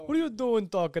What are you doing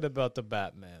talking about the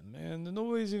Batman, man?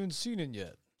 Nobody's even seen it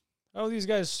yet. How have these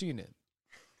guys seen it?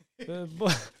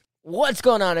 What's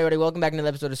going on, everybody? Welcome back to another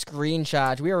episode of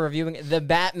Screenshots. We are reviewing The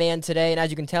Batman today, and as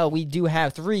you can tell, we do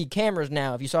have 3 cameras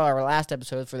now. If you saw our last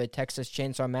episode for the Texas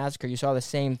Chainsaw Massacre, you saw the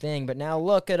same thing, but now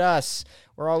look at us.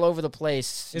 We're all over the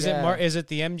place. Is it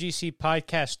the MGC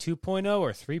Podcast 2.0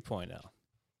 or 3.0?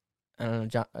 I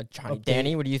don't know, Johnny.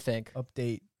 Danny, what do you think?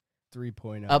 Update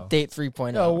 3.0. Update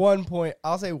 3.0. No,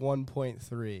 I'll say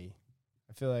 1.3.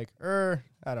 I feel like,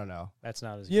 I don't know. That's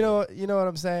not as You good. know what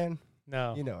I'm saying?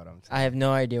 No. You know what I'm saying. I have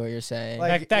no idea what you're saying.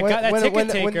 Like, that ticket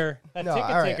taker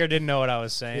right. didn't know what I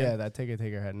was saying. Yeah, that ticket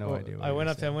taker had no idea. We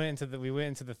went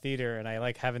into the theater, and I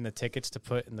like having the tickets to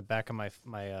put in the back of my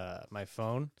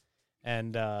phone,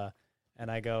 and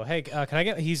I go, hey, can I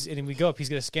get? And we go up. He's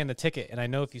gonna scan the ticket, and I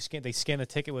know if they scan the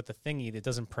ticket with the thingy that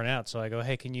doesn't print out. So I go,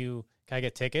 hey, can I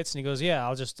get tickets? And he goes, yeah,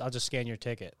 I'll just scan your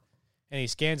ticket. And he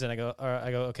scans it. And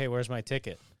I go, okay, where's my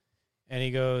ticket? And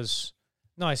he goes,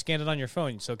 no, I scanned it on your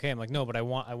phone. It's okay. I'm like, no, but I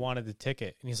wanted the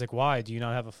ticket. And he's like, why? Do you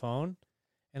not have a phone?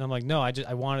 And I'm like, no, I just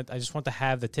want to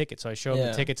have the ticket. So I show him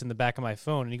the tickets in the back of my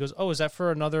phone, and he goes, oh, is that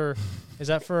for another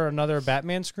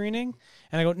Batman screening?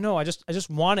 And I go, no, I just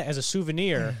want it as a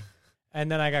souvenir. And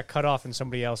then I got cut off, and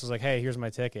somebody else was like, hey, here's my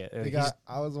ticket.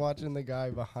 I was watching the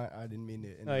guy behind. I didn't mean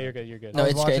it. No, you're good. No,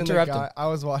 it's interrupt him. I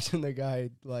was watching the guy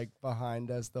like behind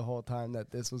us the whole time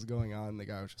that this was going on. The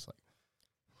guy was just like,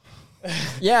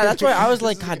 yeah, that's why I was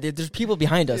like, God, dude, there's people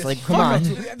behind us. Like, come on.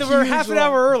 We're half an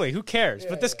hour early. Who cares?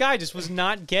 But this guy just was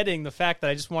not getting the fact that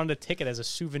I just wanted a ticket as a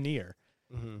souvenir.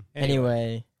 Mm-hmm.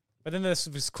 Anyway. But then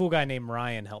this cool guy named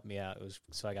Ryan helped me out.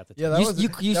 So I got the ticket.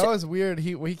 Yeah, that was weird.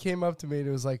 He came up to me and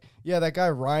it was like, yeah, that guy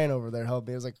Ryan over there helped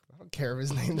me. I was like, I don't care if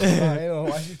his name's Ryan.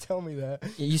 Why'd you tell me that?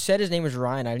 You said his name was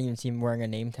Ryan. I didn't even see him wearing a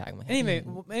name tag. Like,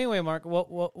 anyway, Mark, what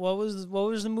was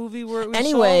the movie where we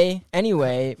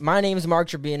Anyway, my name is Mark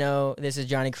Tribino. This is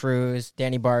Johnny Cruz,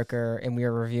 Danny Barker, and we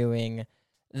are reviewing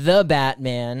The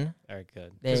Batman. Very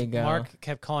good. There you go. Mark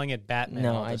kept calling it Batman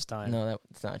all this time. No,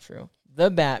 that's not true. The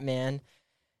Batman.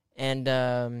 And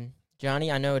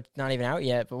Johnny, I know it's not even out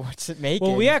yet, but what's it making?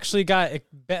 Well, we actually got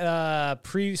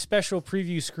special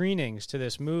preview screenings to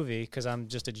this movie because I'm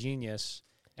just a genius.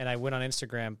 And I went on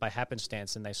Instagram by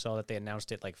happenstance, and I saw that they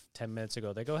announced it like 10 minutes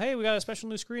ago. They go, hey, we got a special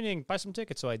new screening. Buy some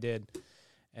tickets. So I did,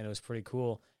 and it was pretty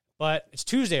cool. But it's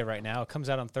Tuesday right now. It comes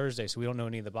out on Thursday, so we don't know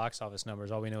any of the box office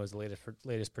numbers. All we know is the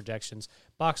latest projections.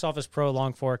 Box Office Pro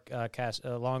long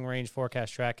range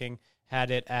forecast tracking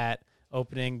had it at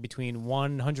opening between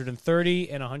 130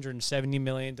 and 170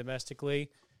 million domestically,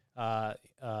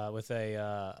 with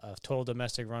a total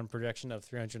domestic run projection of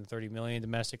 330 million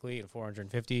domestically and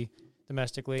 450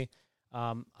 domestically.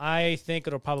 I think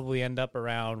it'll probably end up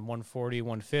around 140,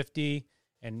 150,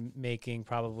 and making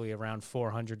probably around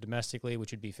 400 domestically,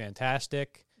 which would be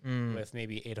fantastic. With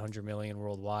maybe 800 million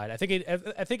worldwide. I think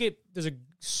there's a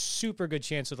super good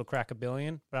chance it'll crack $1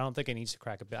 billion, but I don't think it needs to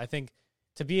crack $1 billion. I think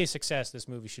to be a success, this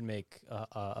movie should make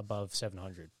above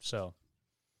 700. So,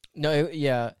 no,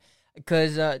 yeah,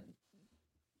 because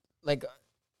like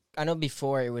I know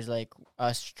before it was like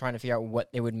us trying to figure out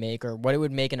what they would make or what it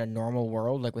would make in a normal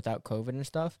world, like without COVID and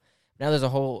stuff. Now there's a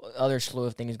whole other slew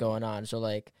of things going on. So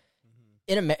like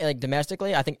like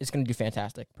domestically, I think it's going to do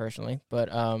fantastic personally. But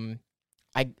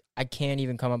I can't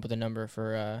even come up with a number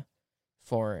for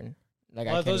foreign. Like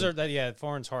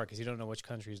foreign's hard because you don't know which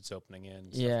countries it's opening in.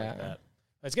 And stuff like that.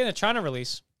 It's getting a China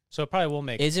release, so it probably will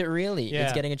make. Is it really? Yeah.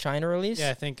 It's getting a China release?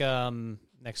 Yeah, I think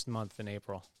next month in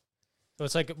April. So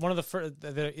it's like one of the first.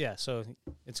 So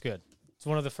it's good. It's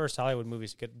one of the first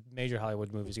major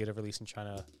Hollywood movies get a release in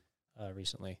China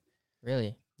recently.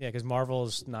 Really? Yeah, because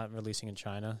Marvel's not releasing in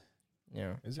China.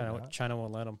 Yeah. China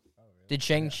won't let them. Oh, really? Did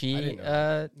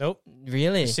Shang-Chi? Nope.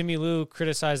 Really? Simu Liu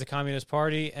criticized the Communist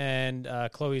Party, and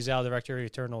Chloe Zhao, director of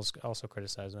Eternals, also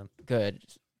criticized them. Good.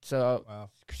 So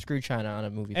screw China on a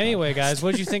movie. Anyway, podcast. guys,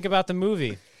 what did you think about the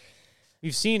movie?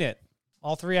 You've seen it,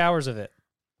 all 3 hours of it.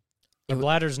 The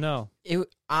bladders know. It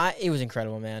was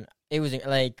incredible, man. It was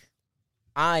like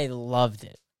I loved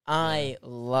it. I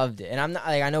loved it, and I'm not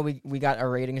like I know we got our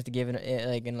ratings to give in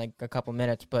a couple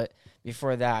minutes, but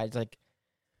before that, it's like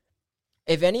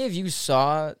if any of you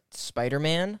saw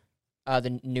Spider-Man,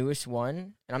 the newest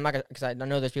one, and I'm not gonna because I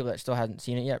know there's people that still haven't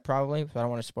seen it yet, probably, so I don't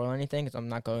want to spoil anything because I'm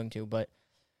not going to, but.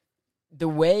 The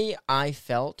way I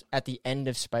felt at the end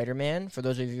of Spider-Man, for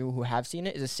those of you who have seen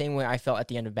it, is the same way I felt at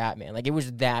the end of Batman. Like, it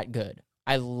was that good.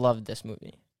 I loved this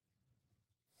movie.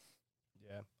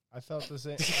 Yeah, I felt the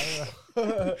same.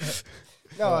 I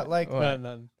don't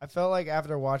know. I felt like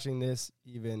after watching this,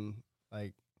 even,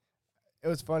 like, it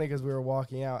was funny because we were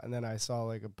walking out, and then I saw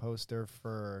like a poster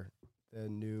for the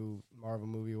new Marvel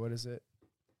movie. What is it?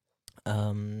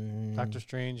 Doctor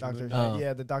Strange. Doctor. movie. Oh.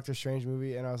 Yeah, the Doctor Strange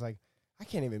movie, and I was like, I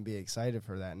can't even be excited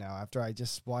for that now after I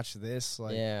just watched this.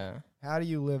 Like, yeah. how do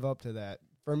you live up to that?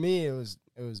 For me, it was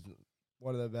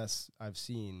one of the best I've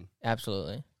seen.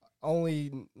 Absolutely.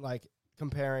 Only like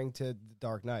comparing to the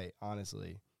Dark Knight,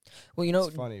 honestly. Well, you know,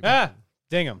 It's funny. Ah,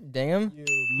 ding him. dang him.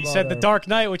 He said the Dark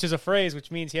Knight, which is a phrase, which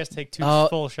means he has to take two Oh,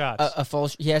 full shots. A full.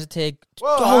 He has to take. Whoa,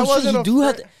 I Oh shit! wasn't You do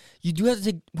have afraid- to. You do have to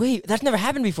take. Wait, that's never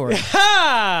happened before.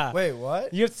 Ha! Wait,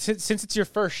 what? You have to, since it's your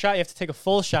first shot, you have to take a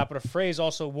full shot, but a phrase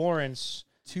also warrants.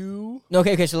 Two? No,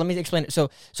 okay. So let me explain it. So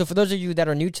for those of you that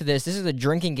are new to this is a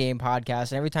drinking game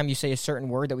podcast, and every time you say a certain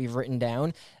word that we've written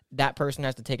down, that person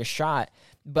has to take a shot.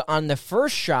 But on the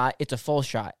first shot, it's a full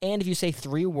shot. And if you say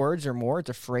 3 words or more, it's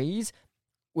a phrase,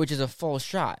 which is a full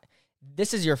shot.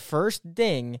 This is your first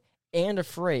ding and a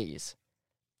phrase.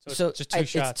 So it's just two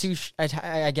shots. It's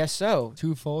I guess so.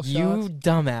 2 full shots? You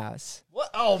dumbass.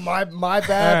 What? Oh, my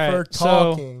bad All for right, so-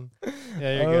 talking.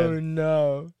 Yeah, you're good.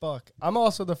 No. Fuck. I'm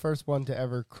also the first one to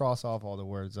ever cross off all the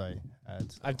words I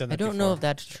had. I've done that I don't before. know if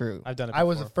that's true. I've done it before. I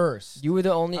was the first. You were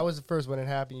the only. I was the first when it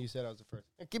happened. You said I was the first.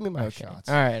 Give me my okay. shots.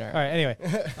 All right. All right, anyway.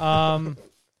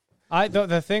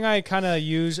 The thing I kind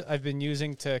of I've been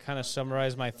using to kind of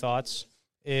summarize my thoughts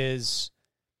is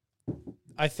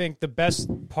I think the best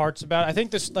parts about I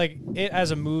think this, like, it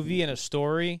as a movie and a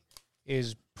story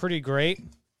is pretty great.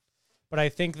 But I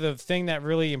think the thing that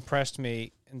really impressed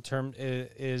me in terms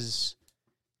is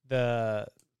the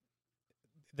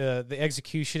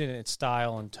execution and its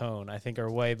style and tone. I think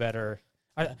are way better.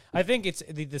 I think it's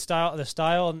the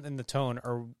style and the tone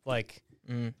are like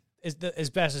is as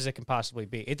best as it can possibly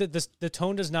be. The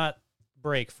tone does not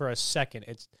break for a second.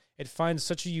 It finds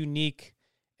such a unique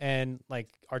and like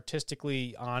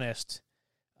artistically honest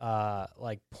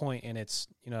like point in its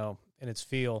in its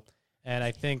feel. And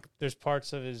I think there's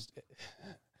parts in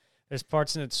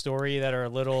its story that are a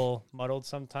little muddled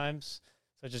sometimes.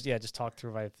 So just talk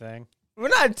through my thing. We're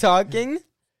not talking.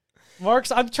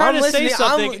 Mark's, I'm trying I'm to say listening.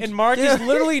 something, and Mark is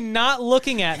literally not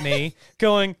looking at me,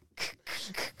 going.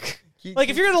 Like,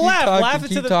 if you're gonna laugh into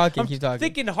keep the. talking, I'm keep talking.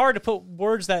 thinking hard to put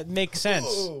words that make sense.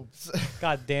 Oops.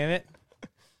 God damn it!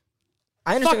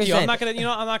 I understand Fuck what you! you're I'm saying. not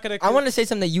gonna. I'm not gonna. I want to say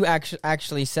something that you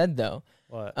actually said though.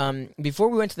 What? Before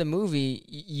we went to the movie,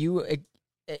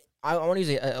 I want to use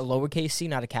a lowercase c,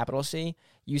 not a capital C.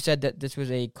 You said that this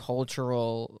was a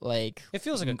cultural It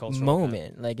feels like a cultural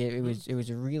moment. Like it was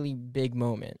a really big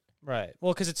moment. Right.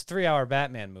 Well, because it's a 3-hour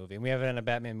Batman movie, and we haven't had a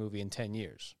Batman movie in 10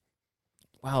 years.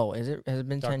 Wow, has it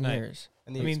been Dark 10 Knight. years?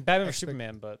 And I mean, Batman vs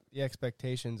Superman, but the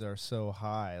expectations are so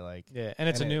high. Like, yeah, and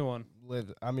it's a And it- new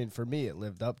one. for me, it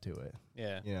lived up to it.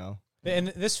 Yeah. You know. And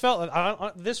this felt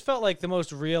like the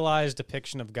most realized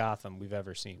depiction of Gotham we've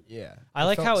ever seen. Yeah. I It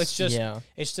like felt how it's just Yeah.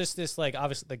 it's just this like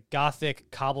obviously the gothic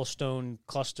cobblestone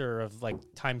cluster of like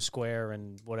Times Square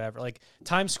and whatever. Like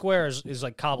Times Square is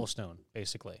like cobblestone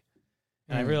basically,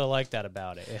 and I really like that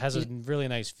about it. It has a really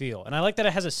nice feel, and I like that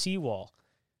it has a seawall.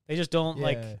 They just don't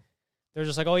like. They're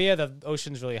just like, oh yeah, the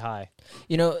ocean's really high.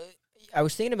 You know, I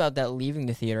was thinking about that leaving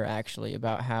the theater actually,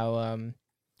 about how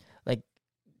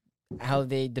how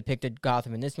they depicted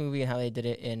Gotham in this movie and how they did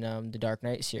it in the Dark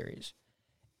Knight series.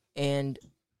 And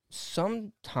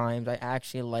sometimes I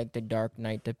actually like the Dark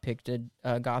Knight depicted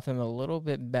Gotham a little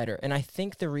bit better. And I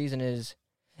think the reason is,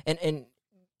 and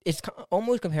it's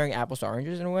almost comparing apples to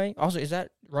oranges in a way. Also, is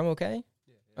that rum okay?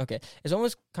 Yeah. Okay. It's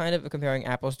almost kind of comparing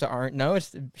apples to orange. No,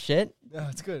 it's shit. No,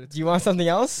 it's good. Do you want something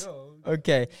else? No.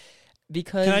 Okay.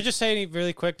 Because Can I just say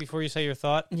really quick before you say your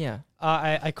thought? yeah.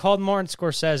 I called Martin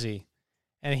Scorsese,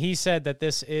 and he said that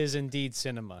this is indeed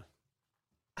cinema.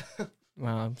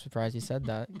 Wow, I'm surprised he said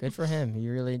that. Good for him. He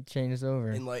really changed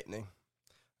over. Enlightening.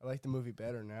 I like the movie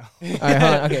better now. All right,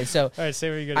 hold on. Okay, so All right, say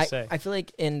what you're gonna say. I feel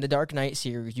like in the Dark Knight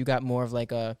series, you got more of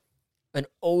like an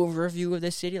overview of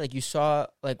the city. Like you saw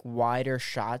like wider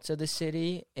shots of the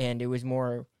city, and it was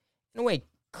more, in a way,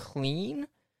 clean.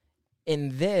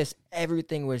 In this,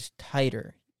 everything was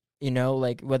tighter. You know,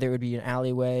 like whether it would be an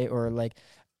alleyway or like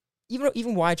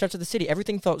even wide shots of the city,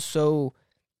 everything felt so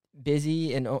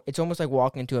busy, and it's almost like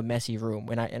walking into a messy room.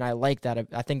 And I like that.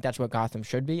 I think that's what Gotham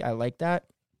should be. I like that.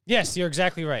 Yes, you're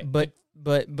exactly right. But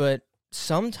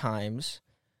sometimes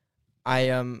I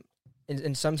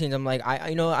in some scenes I'm like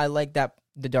I like that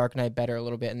the Dark Knight better a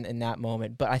little bit in that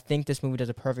moment. But I think this movie does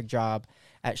a perfect job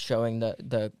at showing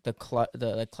the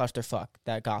clusterfuck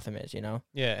that Gotham is. You know.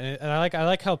 Yeah, and I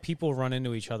like how people run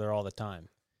into each other all the time.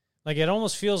 Like it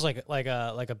almost feels like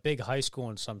a big high school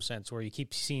in some sense, where you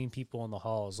keep seeing people in the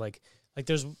halls. Like like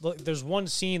there's one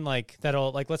scene like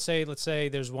that'll like let's say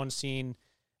there's one scene,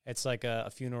 it's like a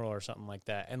funeral or something like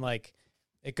that, and like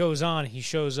it goes on, he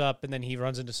shows up and then he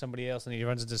runs into somebody else and he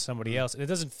runs into somebody else, and it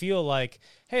doesn't feel like,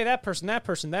 hey, that person,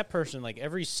 like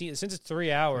every scene, since it's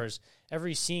 3 hours,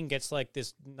 every scene gets like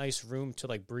this nice room to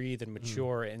like breathe and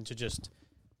mature and to just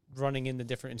running into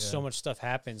different, and so much stuff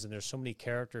happens, and there's so many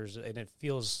characters, and it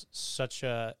feels such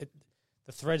a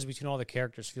the threads between all the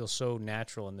characters feel so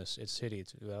natural in this city.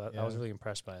 I was really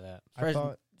impressed by that.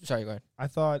 Sorry, go ahead. I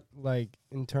thought, like,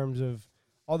 in terms of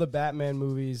all the Batman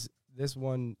movies, this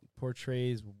one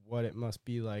portrays what it must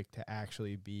be like to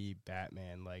actually be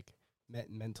Batman, like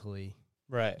mentally.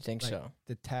 Right. I think like, so.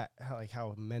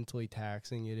 How mentally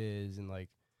taxing it is, and like,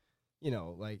 you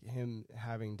know, like him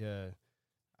having to.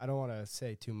 I don't want to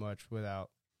say too much without,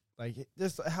 like,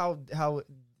 just how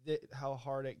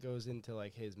hard it goes into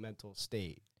like his mental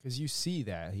state, because you see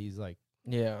that he's like,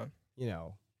 Yeah. you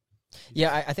know.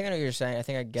 Yeah, I think I know what you're saying. I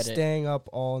think I get it. Staying up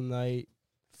all night,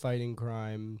 fighting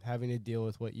crime, having to deal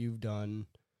with what you've done.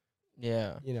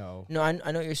 Yeah. You know. No, I know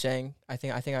what you're saying. I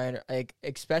think I like,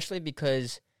 especially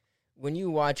because when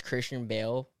you watch Christian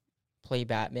Bale play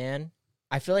Batman,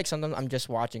 I feel like sometimes I'm just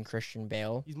watching Christian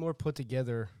Bale. He's more put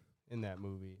together in that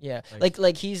movie. Yeah.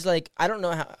 Like he's like, I don't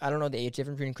know the age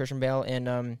difference between Christian Bale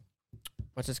and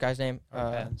what's this guy's name?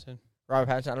 Robert Pattinson.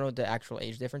 Robert Pattinson. I don't know what the actual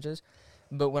age difference is.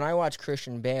 But when I watch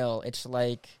Christian Bale, it's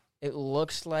like, it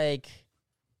looks like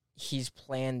he's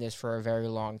planned this for a very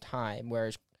long time,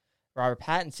 whereas Robert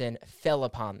Pattinson fell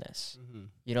upon this. Mm-hmm.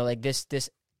 You know, like this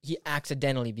he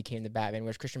accidentally became the Batman,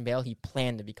 whereas Christian Bale, he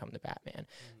planned to become the Batman.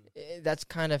 That's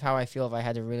kind of how I feel if I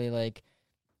had to really like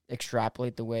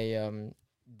extrapolate the way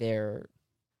their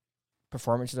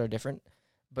performances are different.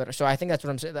 But so I think that's what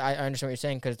I'm saying. I understand what you're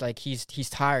saying, because like he's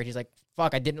tired. He's like,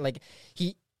 fuck, I didn't like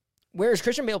he. Whereas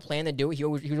Christian Bale planned to do it, he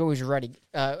was always ready.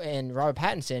 And Robert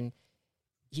Pattinson,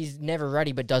 he's never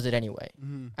ready, but does it anyway.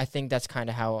 Mm-hmm. I think that's kind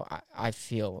of how I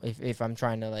feel if I'm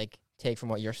trying to like take from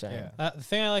what you're saying. Yeah. The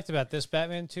thing I liked about this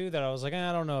Batman too, that I was like,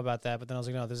 I don't know about that, but then I was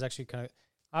like, no, this is actually kind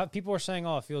of. People were saying,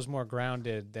 oh, it feels more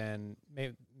grounded than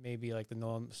maybe like the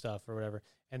Nolan stuff or whatever.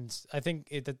 And I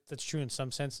think that's true in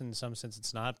some sense. In some sense,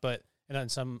 it's not. But and in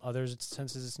some other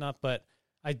senses, it's not. But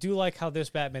I do like how this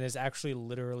Batman is actually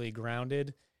literally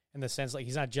grounded. In the sense, like,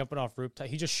 he's not jumping off rooftop.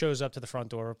 He just shows up to the front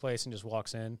door of a place and just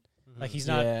walks in. Mm-hmm. Like, he's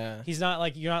not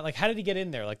like, you're not like, how did he get in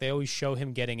there? Like, they always show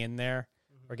him getting in there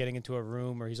or getting into a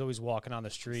room, or he's always walking on the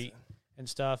street and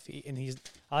stuff.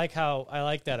 I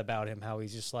like that about him, how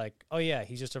he's just like, oh yeah,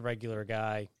 he's just a regular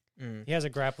guy. He has a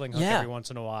grappling hook every once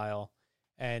in a while.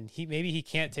 And maybe he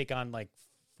can't take on like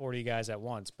 40 guys at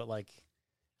once, but like,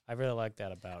 I really like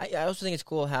that about it. I also think it's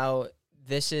cool how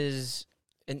this is,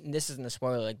 and this isn't a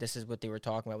spoiler, like this is what they were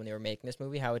talking about when they were making this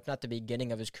movie, how it's not the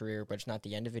beginning of his career, but it's not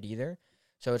the end of it either.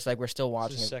 So it's like we're still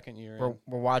watching him. Second year.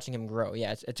 We're watching him grow.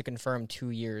 Yeah, it's a confirmed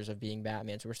 2 years of being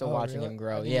Batman. So we're still watching him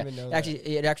grow. Yeah,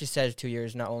 it actually says 2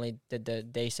 years. Not only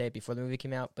did they say it before the movie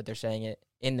came out, but they're saying it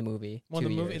in the movie. Well, 2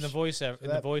 in the years. in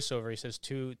the voiceover, he says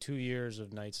two years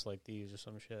of nights like these or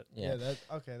some shit. Yeah,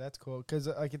 that's cool, because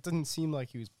like it doesn't seem like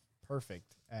he was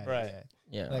perfect at it.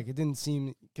 Yeah, like it didn't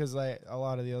seem, because like a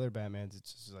lot of the other Batmans,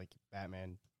 it's just like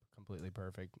Batman completely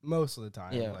perfect most of the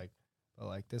time. Yeah, but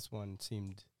like this one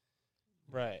seemed.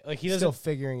 Right, like he's still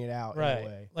figuring it out. Right, in a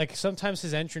way. Like sometimes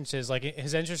his entrances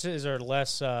are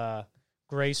less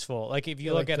graceful. Like if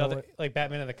you look at other like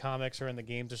Batman in the comics or in the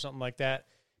games or something like that,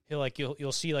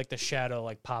 you'll see like the shadow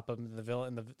like pop up in the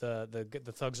villain,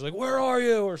 the thugs are like, where are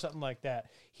you, or something like that.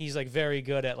 He's like very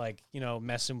good at like, you know,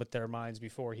 messing with their minds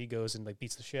before he goes and like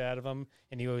beats the shit out of them.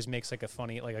 And he always makes like a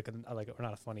funny or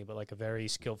not a funny, but like a very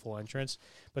skillful entrance.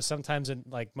 But sometimes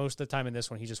most of the time in this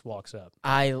one, he just walks up.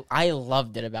 I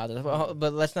loved it about it,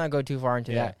 but let's not go too far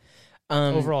into that.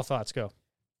 Overall thoughts, go.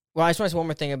 Well, I just want to say one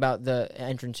more thing about the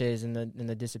entrances and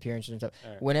the disappearances and stuff.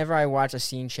 Right. Whenever I watch a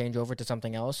scene change over to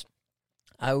something else,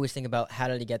 I always think about how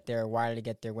did he get there, why did he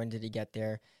get there, when did he get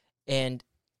there, and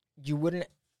you wouldn't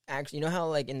actually, you know how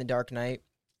like in The Dark Knight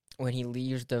when he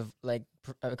leaves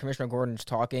Commissioner Gordon's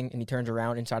talking and he turns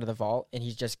around inside of the vault and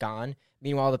he's just gone.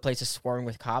 Meanwhile, the place is swarming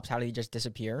with cops. How did he just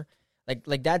disappear?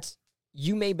 Like that's,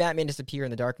 you made Batman disappear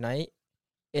in The Dark Knight,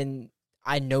 and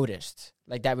I noticed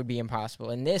like that would be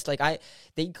impossible. In this, like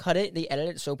they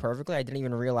edited it so perfectly. I didn't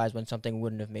even realize when something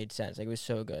wouldn't have made sense. Like it was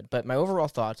so good. But my overall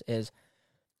thoughts is,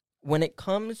 when it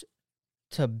comes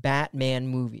to Batman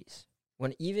movies,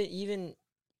 when even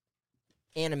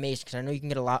animation, because I know you can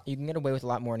get away with a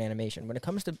lot more in animation. When it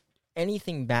comes to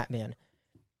anything Batman,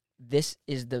 this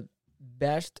is the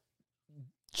best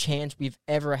chance we've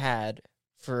ever had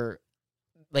for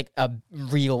like a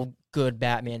real good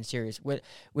Batman series. With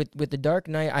the Dark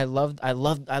Knight, I loved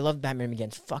Batman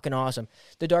Begins. Fucking awesome.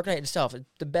 The Dark Knight itself,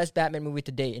 the best Batman movie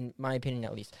to date, in my opinion,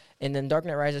 at least. And then Dark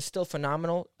Knight Rises, still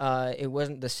phenomenal. It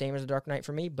wasn't the same as the Dark Knight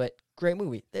for me, but great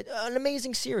movie. An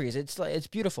amazing series. It's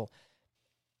beautiful.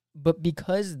 But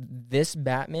because this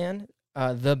Batman,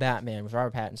 the Batman with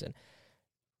Robert Pattinson,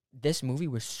 this movie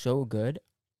was so good,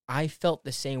 I felt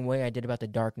the same way I did about the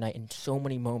Dark Knight in so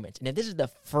many moments. And if this is the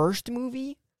first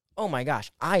movie, oh my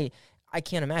gosh, I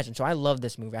can't imagine. So I love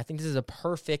this movie. I think this is a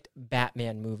perfect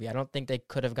Batman movie. I don't think they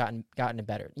could have gotten it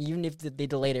better. Even if they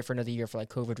delayed it for another year for like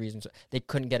COVID reasons, they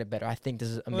couldn't get it better. I think this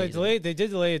is amazing. Well, they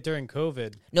did delay it during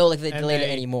COVID. No, like they delayed it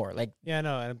anymore. Like yeah,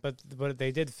 no, but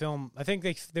they did film. I think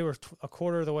they were a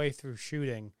quarter of the way through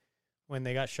shooting when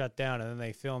they got shut down, and then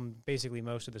they filmed basically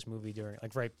most of this movie during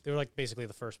they were like basically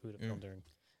the first movie to film during.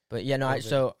 But yeah, no.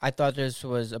 So I thought this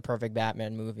was a perfect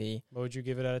Batman movie. What would you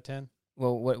give it out of 10?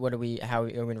 Well, what do we? How are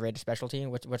we going to rate a specialty?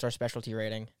 What's our specialty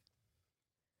rating?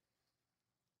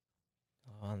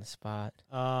 Oh, on the spot.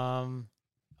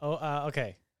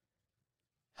 Okay.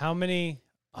 How many?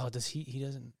 Oh, does he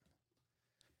doesn't.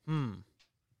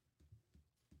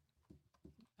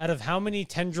 Out of how many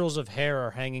tendrils of hair are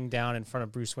hanging down in front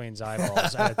of Bruce Wayne's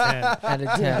eyeballs? Out of 10. Out of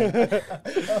 10.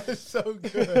 That was so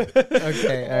good.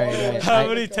 Okay, all right. How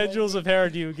many tendrils of hair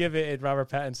do you give it in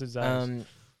Robert Pattinson's eyes?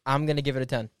 I'm gonna give it a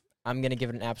 10. I'm gonna give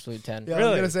it an absolute 10. Yeah,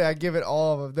 Really? I'm gonna say I give it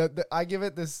all of them. I give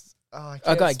it this.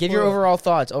 Okay, give your overall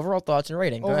thoughts and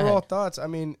rating. Go Overall ahead. thoughts. I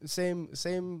mean, same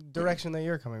direction that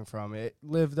you're coming from. It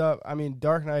lived up. I mean,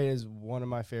 Dark Knight is one of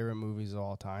my favorite movies of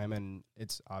all time, and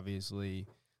it's obviously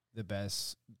the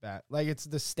best it's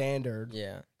the standard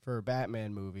for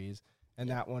Batman movies, and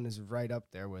that one is right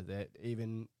up there with it.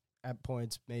 Even at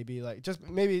points, maybe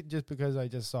just because I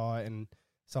just saw it in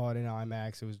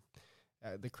IMAX, it was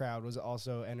the crowd was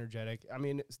also energetic. I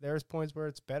mean, there's points where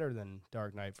it's better than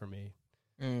Dark Knight for me.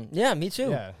 Yeah, me too.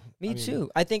 Yeah, me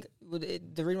too. I think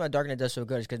the reason why Dark Knight does so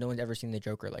good is because no one's ever seen the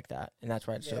Joker like that, and that's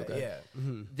why it's so good. Yeah.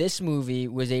 Mm-hmm. This movie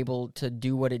was able to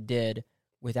do what it did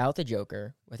without the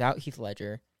Joker, without Heath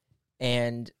Ledger.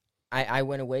 And I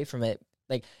went away from it.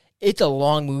 Like, it's a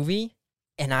long movie,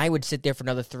 and I would sit there for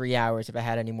another 3 hours if I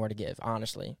had any more to give,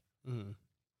 honestly. Mm-hmm.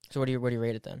 So what do you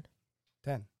rate it then?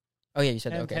 10. Oh, yeah, you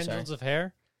said 10 that. Okay, sorry. tendrils of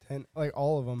hair? 10, like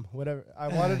all of them, whatever. I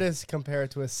wanted to compare it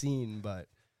to a scene, but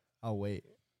I'll wait.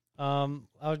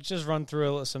 I'll just run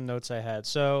through some notes I had.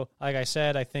 So, like I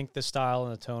said, I think the style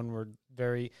and the tone were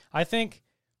very... I think...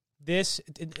 This,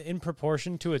 in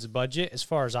proportion to its budget, as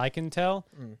far as I can tell,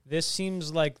 this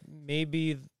seems like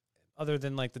maybe, other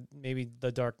than like maybe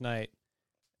the Dark Knight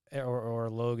or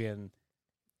Logan,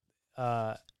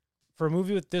 for a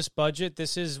movie with this budget,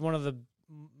 this is one of the,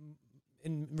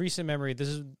 in recent memory, this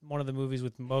is one of the movies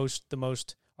with the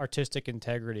most artistic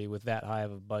integrity with that high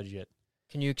of a budget.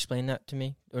 Can you explain that to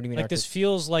me? What do you mean? Like this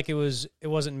feels like it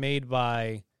wasn't made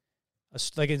by. A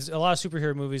lot of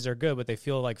superhero movies are good, but they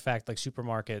feel like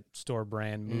supermarket store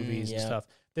brand movies and stuff.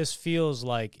 This feels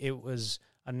like it was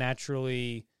a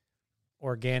naturally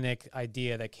organic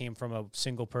idea that came from a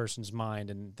single person's mind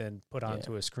and then put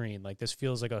onto a screen. Like this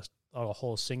feels like a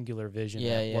whole singular vision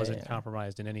that wasn't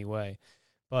compromised in any way.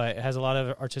 But it has a lot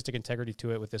of artistic integrity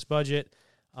to it with this budget.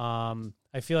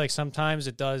 I feel like sometimes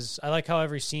it does. I like how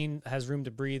every scene has room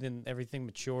to breathe and everything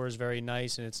matures very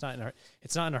nice, and it's not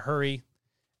in a hurry.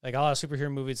 Like a lot of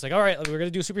superhero movies, it's like, all right, we're going to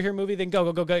do a superhero movie, then go.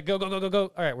 All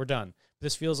right, we're done.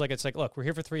 This feels like it's like, look, we're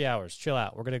here for 3 hours. Chill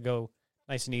out. We're going to go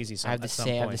nice and easy I have the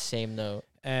same note.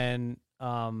 And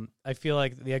I feel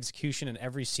like the execution in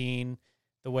every scene,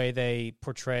 the way they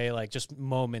portray like just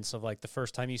moments of like the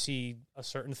first time you see a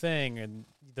certain thing and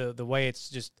the way it's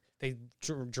just, they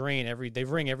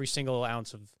wring every single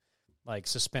ounce of like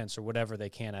suspense or whatever they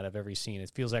can out of every scene. It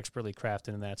feels expertly crafted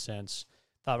in that sense.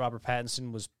 Thought Robert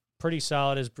Pattinson was pretty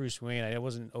solid as Bruce Wayne. I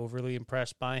wasn't overly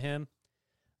impressed by him.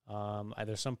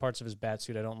 There's some parts of his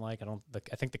batsuit I don't like.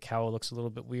 I think the cowl looks a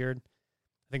little bit weird.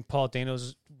 I think Paul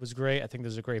Dano's was great. I think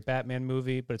there's a great Batman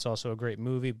movie, but it's also a great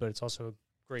movie, but it's also a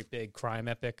great big crime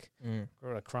epic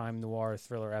or a crime noir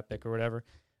thriller epic or whatever.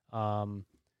 Let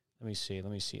me see.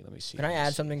 Can I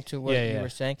add something to what you were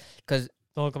saying? Because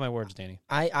don't look at my words, Danny.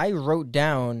 I wrote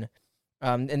down,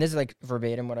 and this is like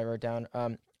verbatim what I wrote down.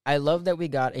 I love that we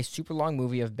got a super long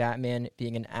movie of Batman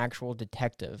being an actual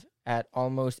detective at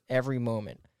almost every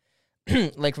moment.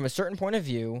 Like from a certain point of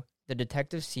view, the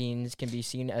detective scenes can be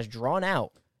seen as drawn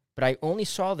out, but I only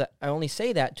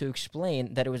say that to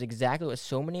explain that it was exactly what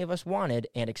so many of us wanted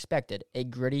and expected, a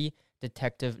gritty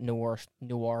detective noir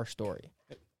story.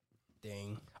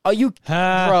 Dang. Oh, you,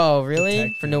 Ha. bro, really?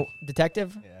 Detective. For no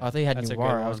detective? Yeah. Oh, I thought you had That's a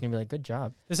noir. good I was one. gonna be like, good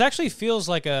job. This actually feels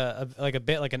like a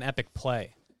bit like an epic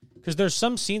play, because there's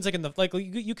some scenes like in the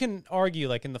you can argue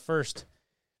like in the first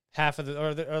half of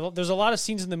there's a lot of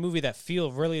scenes in the movie that feel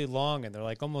really long and they're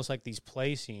like almost like these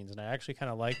play scenes, and I actually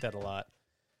kind of like that a lot.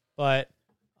 But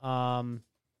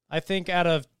I think out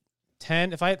of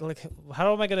 10, if I like,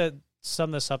 how am I gonna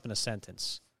sum this up in a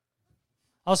sentence?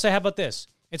 I'll say, how about this?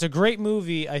 It's a great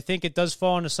movie. I think it does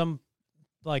fall into some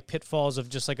like pitfalls of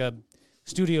just like a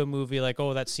studio movie, like,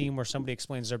 oh, that scene where somebody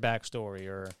explains their backstory,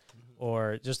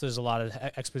 or just there's a lot of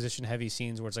exposition heavy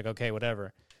scenes where it's like, okay,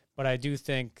 whatever. But I do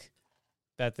think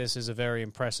that this is a very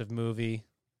impressive movie,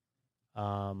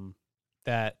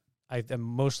 that I am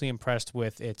mostly impressed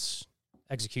with its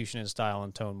execution and style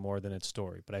and tone more than its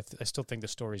story. But I still think the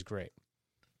story's great.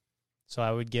 So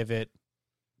I would give it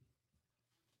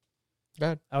Go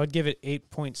ahead.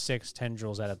 8.6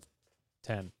 tendrils out of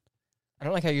 10. I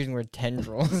don't like how you're using the word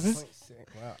tendrils. 0.6.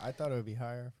 Wow, I thought it would be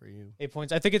higher for you. 8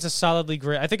 points. I think it's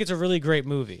I think it's a really great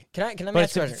movie. Can I But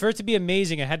ask you a question? for it to be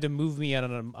amazing, it had to move me on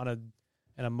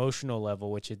an emotional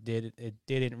level, which it did. It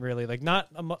didn't really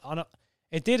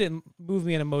it did move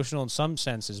me an emotional in some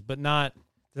senses, but not.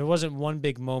 There wasn't one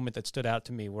big moment that stood out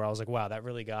to me where I was like, "Wow, that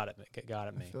really got at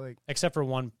I me." feel like Except for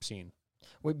one scene.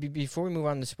 Wait, before we move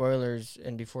on to spoilers,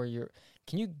 and before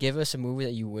can you give us a movie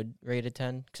that you would rate a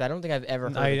 10? Because I don't think I've ever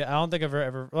heard. I don't think I've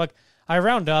ever like. I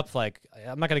round up like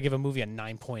I'm not gonna give a movie a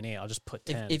 9.8. I'll just put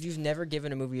 10. If you've never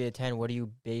given a movie a 10, what do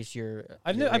you base your?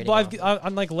 I've your never, rating off of?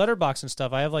 on like Letterboxd and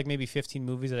stuff. I have like maybe 15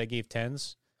 movies that I gave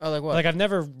 10s. Oh, like what? Like I've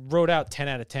never wrote out 10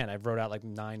 out of 10. I've wrote out like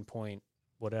 9 point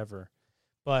whatever.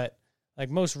 But like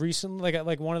most recently,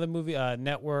 like one of the movie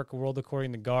Network, World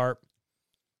According to Garp,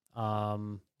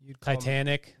 you'd call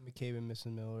Titanic, McCabe and Mrs.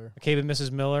 Miller McCabe and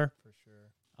Mrs. Miller, for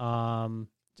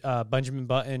sure. Benjamin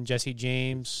Button, Jesse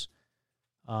James,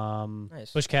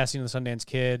 Nice. Butch Cassidy and the Sundance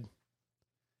Kid.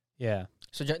 Yeah.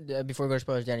 So before we go to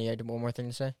spoilers, Danny, you had one more thing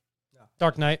to say?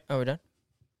 Dark Knight. Oh, we're done.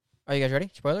 Are you guys ready?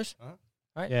 Spoilers? Uh-huh.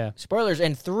 All right. Yeah. Spoilers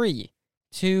in 3,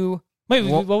 2. Wait,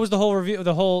 Well- what was the whole review?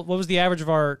 What was the average of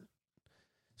our?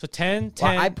 So 10,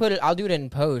 10. Well, I'll do it in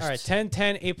post. All right, 10,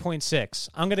 10, 8.6.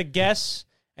 I'm going to guess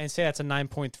and say that's a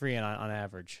 9.3 on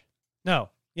average. No.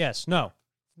 Yes. No.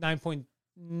 9.6.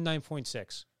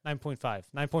 9.5.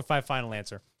 9.5 final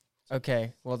answer.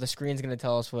 Okay. Well, the screen's gonna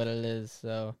tell us what it is.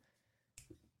 So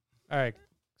All right.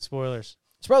 Spoilers.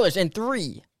 spoilers in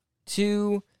 3,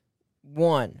 2,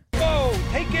 1. Whoa,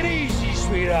 take it easy,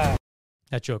 sweetheart.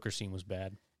 That Joker scene was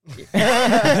bad.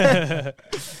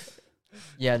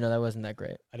 Yeah, no, that wasn't that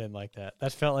great. I didn't like that.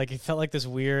 It felt like this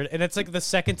weird, and it's like the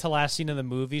second to last scene of the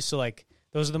movie. So like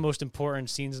those are the most important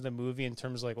scenes in the movie in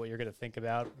terms of like what you're gonna think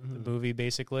about the movie,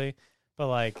 basically. But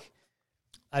like,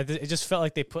 it just felt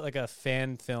like they put like a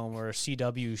fan film or a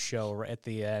CW show right at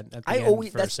the end. At the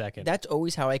end for a second. That's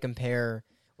always how I compare.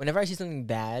 Whenever I see something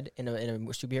bad in a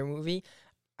superhero movie,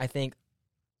 I think,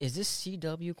 is this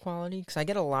CW quality? Because I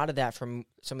get a lot of that from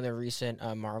some of the recent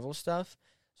Marvel stuff.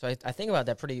 So I think about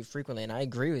that pretty frequently, and I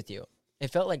agree with you.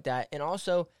 It felt like that. And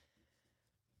also,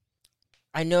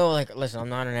 I know, like, listen, I'm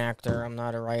not an actor, I'm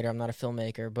not a writer, I'm not a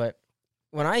filmmaker, but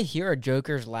when I hear a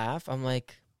Joker's laugh, I'm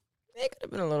like, it could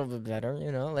have been a little bit better,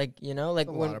 like A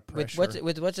lot of pressure.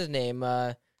 with what's his name,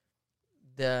 what's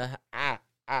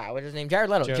his name, Jared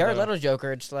Leto. Jared Jared Leto. Leto's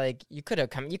Joker. It's like you could have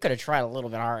tried a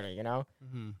little bit harder,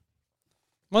 Mm-hmm.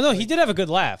 Well, no, he did have a good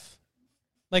laugh.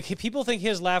 Like people think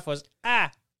his laugh was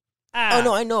ah. Oh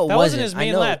no, I know it That wasn't wasn't his I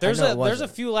main know- laugh. I know it There's a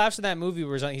wasn't. few laughs in that movie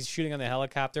where he's shooting on the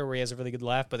helicopter where he has a really good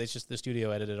laugh, but it's just the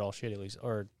studio edited all shittily,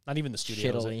 or not even the studio.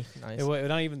 It was shittily. Nice.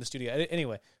 not even the studio.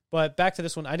 Anyway, but back to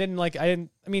this one. I mean,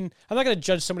 I'm not going to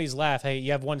judge somebody's laugh. Hey,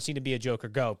 you have one scene to be a Joker.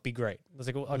 Go, be great. I was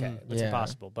like, well, okay, that's Yeah.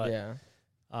 impossible. But yeah.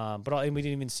 and we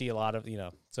didn't even see a lot of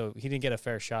so he didn't get a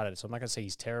fair shot at it. So I'm not going to say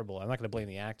he's terrible. I'm not going to blame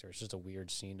the actor. It's just a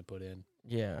weird scene to put in.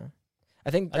 Yeah. I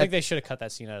think they should have cut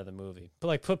that scene out of the movie.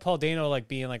 But put Paul Dano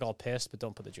being all pissed, but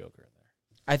don't put the Joker in there.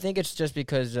 I think it's just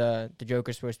because the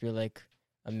Joker's supposed to be like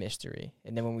a mystery,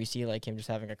 and then when we see like him just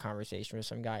having a conversation with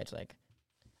some guy, it's like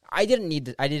I didn't need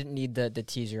the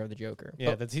teaser of the Joker.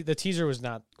 Yeah, But- the teaser was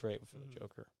not great for the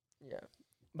Joker. yeah.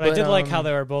 But I did like how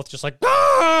they were both just like,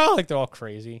 ah! Like they're all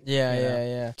crazy.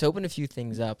 Yeah. To open a few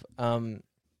things up,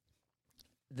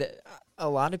 a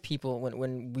lot of people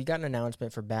when we got an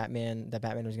announcement for Batman that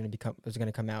Batman was going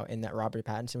to come out and that Robert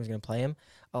Pattinson was going to play him,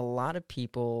 a lot of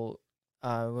people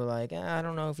were like, I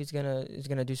don't know if he's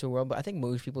gonna do so well, but I think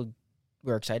most people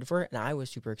were excited for it, and I was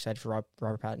super excited for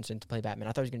Robert Pattinson to play Batman.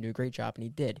 I thought he was going to do a great job, and he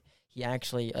did. He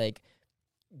actually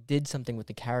did something with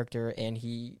the character, and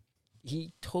he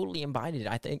totally embodied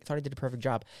it. Thought he did a perfect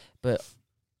job, but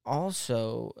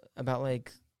also about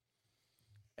like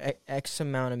X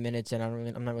amount of minutes, and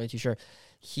I'm not really too sure.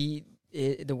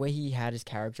 The way he had his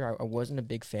character, I wasn't a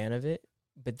big fan of it,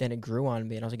 but then it grew on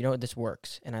me, and I was like, you know what, this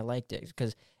works, and I liked it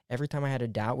because every time I had a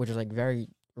doubt, which was like very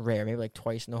rare, maybe like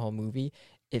twice in the whole movie,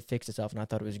 it fixed itself, and I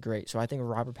thought it was great. So I think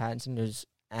Robert Pattinson is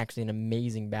actually an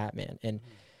amazing Batman, and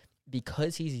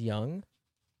because he's young,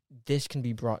 this can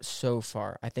be brought so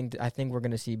far. I think we're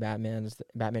gonna see Batman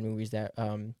movies that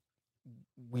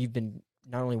we've been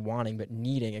not only wanting but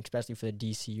needing, especially for the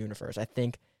DC universe. I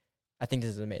think this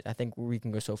is amazing. I think we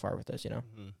can go so far with this, you know.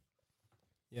 Mm-hmm.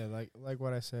 Yeah, like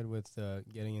what I said with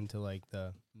getting into like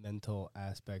the mental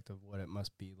aspect of what it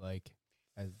must be like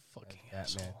as Fucking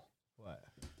as Batman. asshole. What?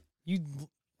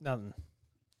 Nothing.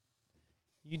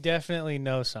 You definitely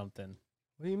know something.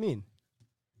 What do you mean?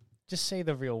 Just say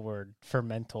the real word for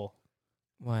mental.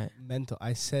 What? Mental.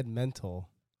 I said mental.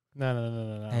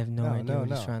 No. I have no idea what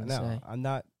he's trying to say.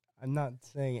 I'm not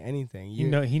saying anything.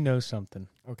 He knows something.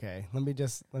 Okay, let me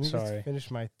just Sorry. finish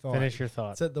my thought. Finish your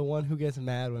thought. So the one who gets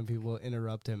mad when people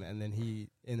interrupt him, and then he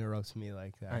interrupts me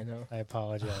like that. I know. I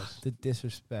apologize. The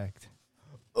disrespect.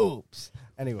 Oops.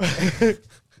 Anyway.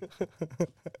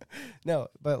 No,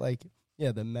 but like,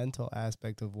 yeah, the mental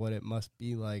aspect of what it must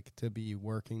be like to be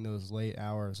working those late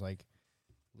hours, like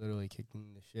literally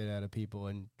kicking the shit out of people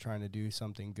and trying to do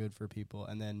something good for people,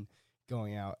 and then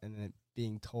going out and then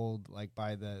being told like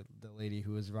by the lady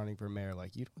who was running for mayor,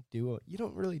 like, you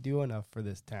don't really do enough for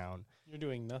this town. You're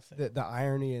doing nothing. The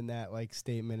irony in that like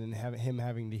statement, and him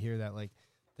having to hear that, like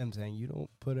them saying you don't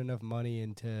put enough money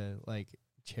into like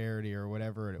charity or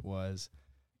whatever it was,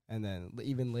 and then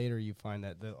even later you find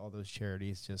that all those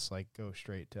charities just like go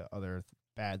straight to other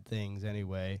bad things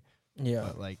anyway. Yeah.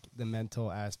 But like the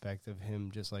mental aspect of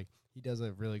him, just like he does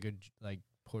a really good like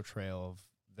portrayal of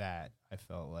that. I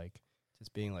felt like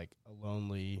just being like a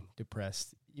lonely,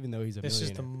 depressed, even though he's a This is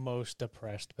millionaire. the most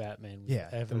depressed Batman we've Yeah,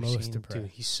 ever the most seen. depressed. Dude,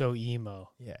 he's so emo.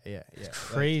 Yeah. It's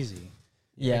crazy.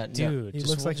 Yeah, Like, no. dude. He just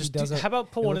looks like he just do- doesn't- How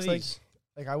about pull it one of looks like- these?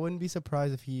 Like I wouldn't be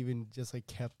surprised if he even just like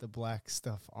kept the black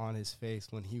stuff on his face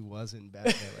when he wasn't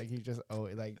Batman. Like he just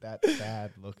like that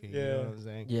sad looking. You know what I'm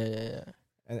saying? Yeah.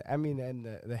 And I mean, and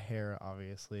the hair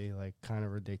obviously like kind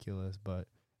of ridiculous, but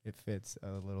it fits a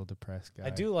little depressed guy.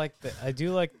 I do like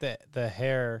the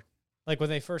hair. Like when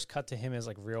they first cut to him as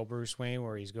like real Bruce Wayne,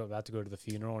 where he's about to go to the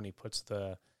funeral and he puts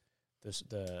the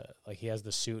like he has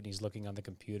the suit and he's looking on the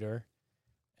computer,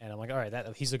 and I'm like, all right,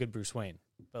 that he's a good Bruce Wayne.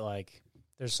 But like,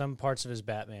 there's some parts of his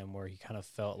Batman where he kind of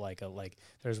felt like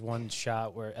there's one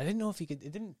shot where I didn't know if he could.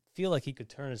 It didn't feel like he could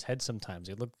turn his head sometimes.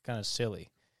 It looked kind of silly.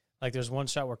 Like there's one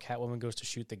shot where Catwoman goes to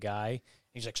shoot the guy, and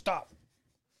he's like, stop,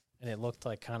 and it looked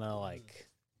like kind of like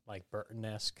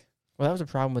Burton-esque. Well, that was a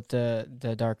problem with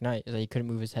the Dark Knight, is that he couldn't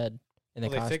move his head in the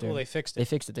costume. They fixed it. They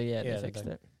fixed it. They the fixed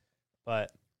thing. it.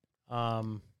 But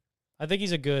I think he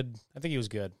was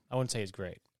good. I wouldn't say he's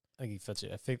great. I think he fits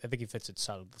it. I think he fits it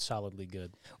solidly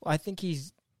good. Well, I think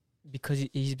he's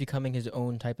becoming his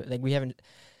own type of, like, we haven't.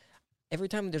 Every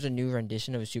time there's a new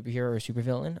rendition of a superhero or a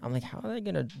supervillain, I'm like, how are they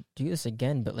gonna do this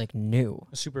again? But like new,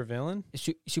 A super villain?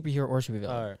 superhero or supervillain.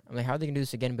 All right. I'm like, how are they gonna do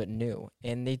this again? But new,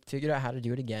 and they figured out how to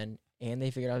do it again, and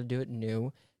they figured out how to do it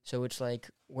new. So it's like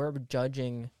we're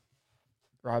judging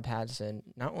Rob Pattinson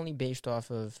not only based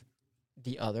off of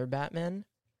the other Batman,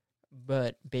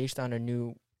 but based on a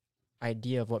new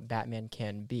idea of what Batman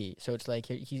can be. So it's like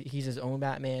he's his own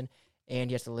Batman, and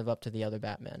he has to live up to the other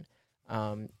Batman.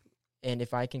 And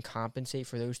if I can compensate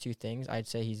for those two things, I'd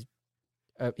say he's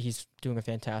doing a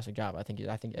fantastic job. I think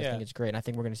it's great. And I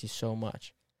think we're going to see so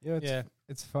much. You know,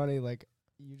 it's funny. Like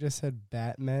you just said,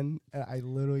 Batman, and I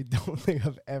literally don't think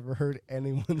I've ever heard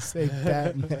anyone say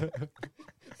Batman.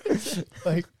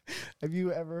 Like, have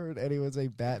you ever heard anyone say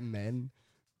Batman?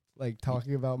 Like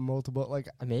talking about multiple, like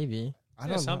Maybe. I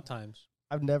don't know. Sometimes.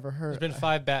 I've never heard. There's been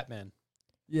 5 Batman.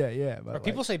 Yeah, but Or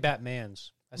people say Batmans.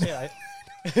 I say I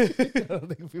don't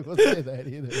think people say that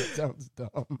either. It sounds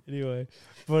dumb. anyway.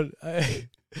 But I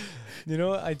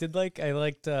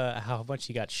liked how much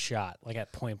he got shot, like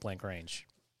at point blank range.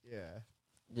 Yeah.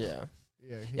 Yeah.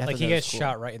 Yeah. Yeah, I Like thought he that gets was cool.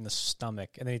 shot right in the stomach,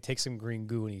 and then he takes some green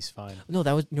goo and he's fine. No,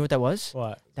 that was, you know what that was?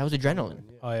 What? That was adrenaline.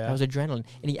 Oh yeah. That was adrenaline.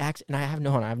 And he acts, and I have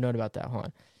note about that. Hold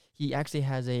on. He actually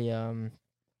has a,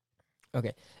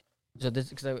 okay. So this,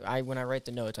 because when I write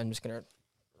the notes, I'm just going to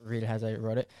read it as I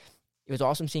wrote it. It was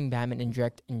awesome seeing Batman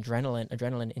inject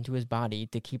adrenaline into his body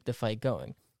to keep the fight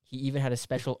going. He even had a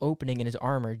special opening in his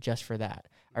armor just for that.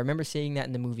 I remember seeing that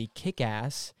in the movie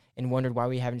Kick-Ass and wondered why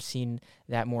we haven't seen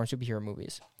that more in superhero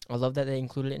movies. I love that they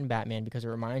included it in Batman because it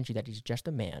reminds you that he's just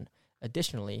a man.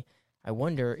 Additionally, I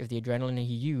wonder if the adrenaline he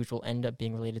used will end up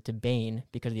being related to Bane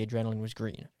because the adrenaline was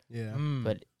green. Yeah.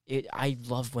 But I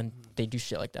love when they do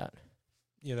shit like that.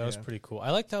 Yeah, that was Yeah. pretty cool. I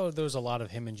liked how there was a lot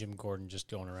of him and Jim Gordon just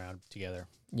going around together.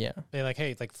 Yeah. They like,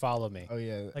 hey, like follow me. Oh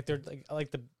yeah. Like they're like, I like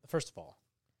the first of all,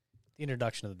 the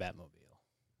introduction of the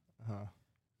Batmobile. Uh-huh.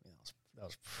 That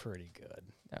was pretty good.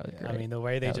 That was Yeah. great. I mean, the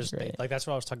way they That was just great. like that's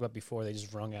what I was talking about before. They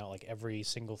just wrung out like every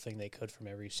single thing they could from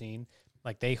every scene.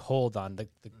 Like they hold on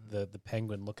the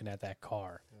Penguin looking at that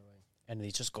car, and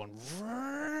he's just going.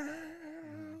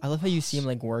 I love how you see him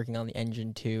like working on the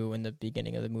engine too in the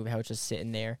beginning of the movie, how it's just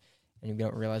sitting there and we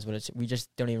don't realize what it's, we just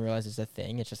don't even realize it's a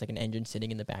thing. It's just like an engine sitting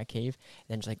in the back cave.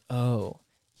 And then just like, oh,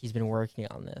 he's been working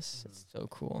on this. It's so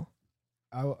cool.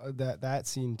 That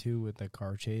scene too with the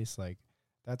car chase, like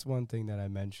that's one thing that I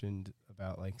mentioned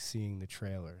about like seeing the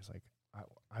trailers. Like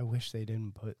I wish they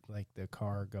didn't put like the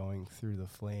car going through the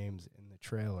flames in the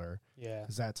trailer, Yeah.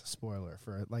 because that's a spoiler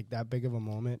for like that big of a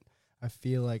moment. I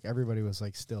feel like everybody was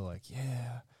like still like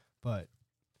yeah, but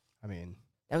I mean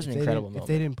That was an if they incredible didn't- moment.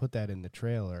 If they didn't put that in the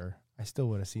trailer, I still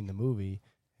would have seen the movie,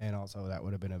 and also that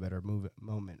would have been a better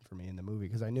moment for me in the movie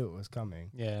because I knew it was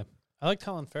coming. Yeah. I like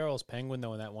Colin Farrell's Penguin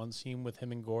though in that one scene with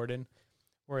him and Gordon,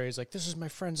 where he's like, "This is my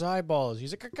friend's eyeballs."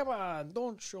 He's like, "Come on,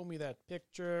 don't show me that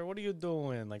picture. What are you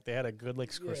doing?" Like they had a good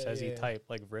like Scorsese yeah. type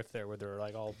like riff there where they're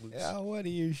like all loose. Yeah, what are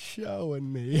you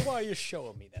showing me? Why are you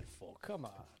showing me that for? Come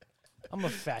on, I'm a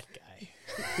fat guy.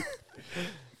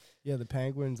 Yeah, the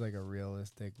Penguin's like a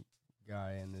realistic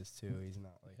guy in this too. He's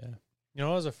not like Yeah. You know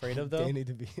what I was afraid of though? Danny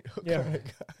DeVito Yeah. kind of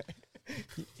guy.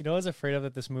 You know, I was afraid of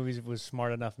that this movie was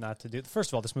smart enough not to do. First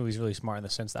of all, this movie's really smart in the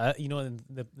sense that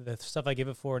the stuff I give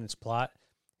it for in its plot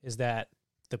is that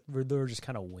the Riddler just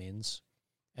kind of wins,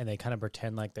 and they kind of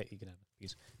pretend like that you can have a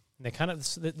piece. And they kind of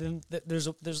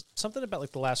there's something about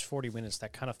like the last 40 minutes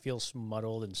that kind of feels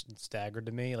muddled and staggered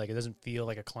to me. Like it doesn't feel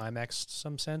like a climax in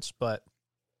some sense. But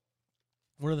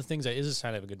one of the things that is a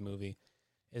sign of a good movie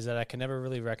is that I can never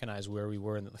really recognize where we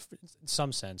were in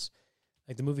some sense.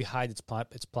 Like the movie hides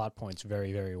its plot points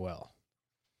very, very well.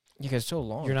 Because it's so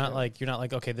long. You're not too.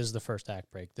 like okay, this is the first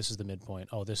act break. This is the midpoint.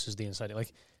 Oh, this is the inside.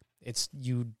 Like it's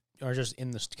you are just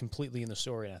in this completely in the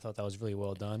story, and I thought that was really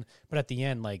well done. But at the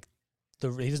end, like he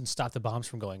doesn't stop the bombs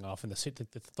from going off, and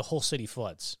the whole city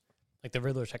floods. Like the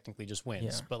Riddler technically just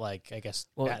wins, Yeah. but like I guess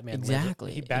Well, Batman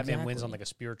exactly, Batman wins on exactly. like a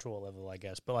spiritual level, I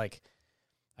guess. But like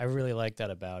I really like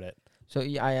that about it. So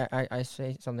yeah, I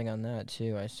say something on that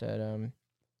too. I said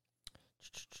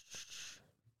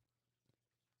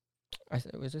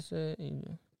was this a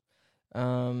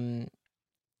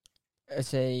I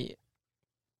say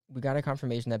we got a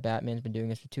confirmation that Batman's been doing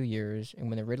this for 2 years, and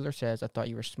when the Riddler says, "I thought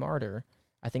you were smarter,"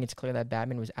 I think it's clear that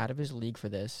Batman was out of his league for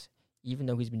this, even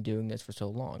though he's been doing this for so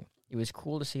long. It was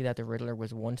cool to see that the Riddler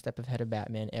was one step ahead of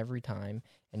Batman every time,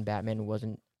 and Batman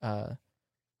wasn't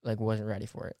ready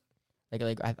for it.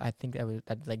 I think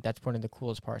that's one of the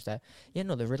coolest parts. That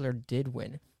the Riddler did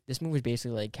win. This movie was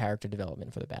basically like character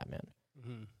development for the Batman.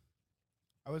 Mm-hmm.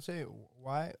 I would say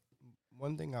why.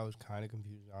 One thing I was kind of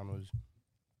confused on was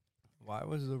why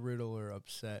was the Riddler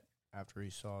upset after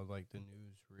he saw like the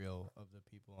newsreel of the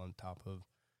people on top of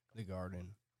the garden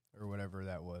or whatever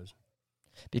that was.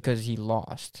 Because he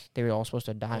lost. They were all supposed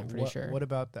to die, I'm pretty what, sure. What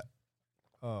about that?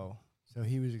 Oh, so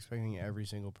he was expecting every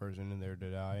single person in there to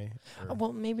die? Or,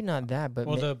 Well, maybe not that, but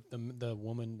Well, the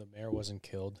woman, the mayor, wasn't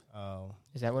killed. oh,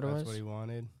 is that what it that's was? what he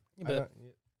wanted? Yeah, I but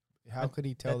don't- how could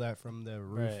he tell that from the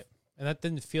roof? right, and that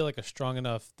didn't feel like a strong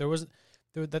enough.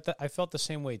 That I felt the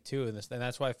same way too, and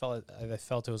that's why I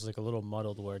felt it was like a little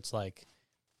muddled, where it's like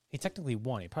he technically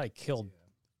won. He probably killed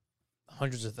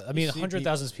hundreds of. You see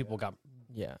 100,000 people- people got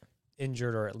Yeah.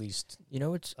 injured, or at least You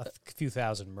know, it's a few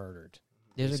thousand murdered.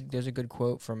 there's a good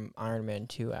quote from Iron Man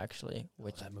 2 actually,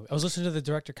 which That movie. I was listening to the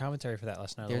director commentary for that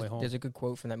last night on the way home. there's a good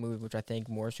quote from that movie which I think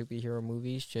more superhero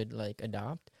movies should like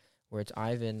adopt, where it's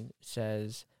Ivan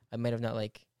says, "I might have not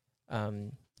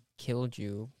killed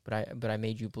you, but I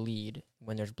made you bleed.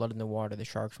 When there's blood in the water, the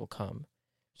sharks will come."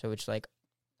 So it's like,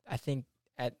 I think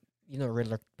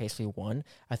Riddler basically won.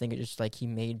 I think it's just like he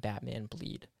made Batman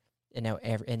bleed, and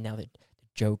now the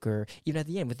Joker, even at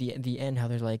the end with the end, how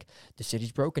there's like the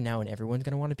city's broken now and everyone's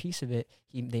gonna want a piece of it.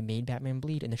 They made Batman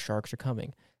bleed, and the sharks are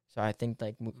coming. So I think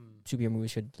like superhero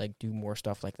movies should like do more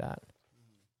stuff like that.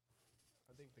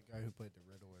 I think the guy who played the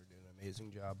Riddler did an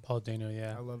amazing job. Paul Dano,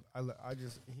 yeah.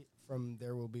 From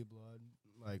There Will Be Blood,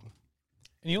 like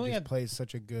And he only plays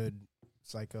such a good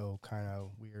psycho kind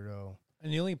of weirdo.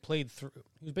 And he only played through.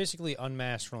 He was basically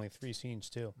unmasked for only 3 scenes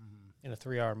too, in a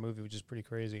 3-hour movie, which is pretty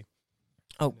crazy.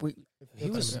 Oh, He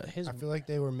was his I feel like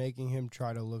they were making him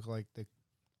try to look like the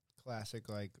classic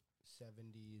like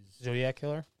 70s Zodiac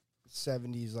Killer.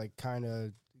 '70s like kind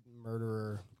of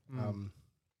murderer,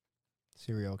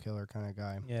 serial killer kind of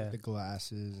guy. Yeah. The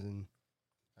glasses and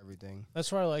everything.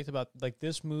 That's what I liked about like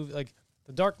this movie. Like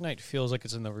The Dark Knight feels like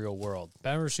it's in the real world.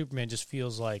 Batman vs Superman just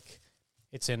feels like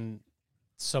it's in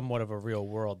somewhat of a real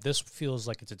world. This feels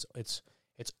like it's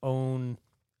its own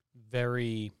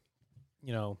very,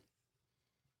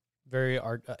 very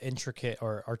intricate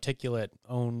or articulate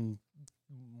own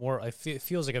more. It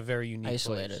feels like a very unique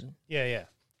Isolated. place. Yeah.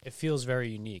 It feels very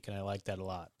unique, and I like that a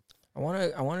lot. I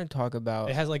want to talk about.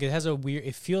 It has a weird.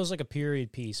 It feels like a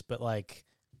period piece, but like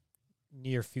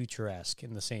near future-esque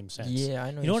in the same sense. Yeah,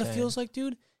 I know. You know what it feels like,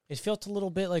 dude? It felt a little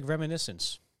bit like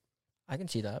Reminiscence I can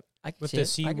see that. I can with see the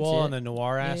it. I can seawall see and the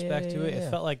noir aspect to it. yeah.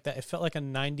 It felt like that. It felt like a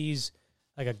 '90s,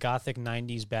 like a gothic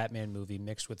 '90s Batman movie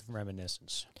mixed with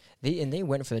Reminiscence. They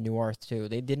went for the noir too.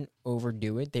 They didn't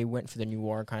overdo it. They went for the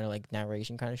noir kind of like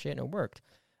narration kind of shit, and it worked.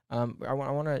 I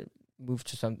want to move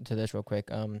to this real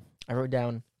quick. I wrote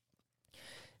down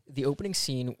the opening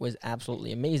scene was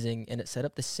absolutely amazing, and it set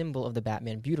up the symbol of the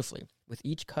Batman beautifully. With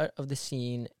each cut of the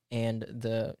scene and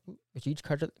the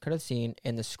scene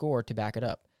and the score to back it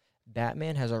up,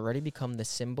 Batman has already become the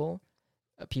symbol.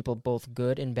 People both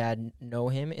good and bad know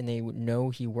him, and they know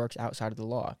he works outside of the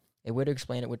law. A way to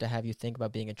explain it would to have you think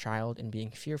about being a child and being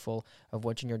fearful of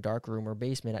what's in your dark room or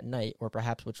basement at night, or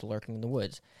perhaps what's lurking in the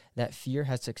woods. That fear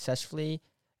has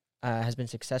been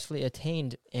successfully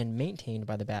attained and maintained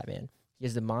by the Batman. He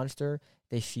is the monster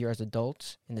they fear as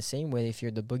adults, in the same way they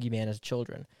feared the boogeyman as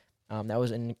children. That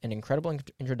was an incredible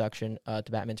introduction to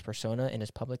Batman's persona and his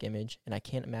public image, and I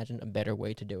can't imagine a better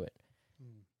way to do it.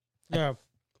 Yeah,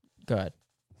 Go ahead.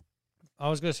 I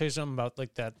was gonna say something about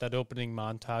like that opening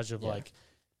montage of like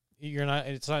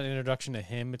it's not an introduction to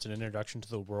him, it's an introduction to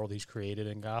the world he's created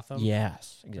in Gotham.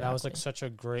 Yes, exactly. That was like such a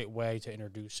great way to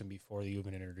introduce him before you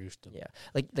even introduced him.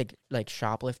 Yeah, like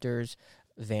shoplifters,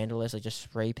 vandalists, like just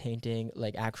spray painting,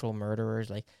 like actual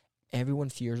murderers, like everyone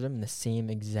fears them in the same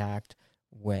exact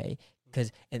way.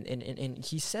 Because and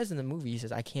he says in the movie, he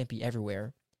says, "I can't be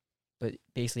everywhere," but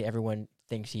basically everyone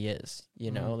thinks he is.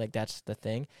 You know, like that's the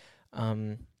thing.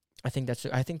 I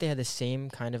think they had the same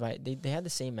kind of they had the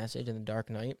same message in The Dark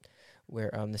Knight,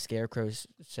 where the Scarecrow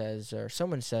says, or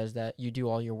someone says, that you do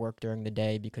all your work during the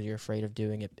day because you're afraid of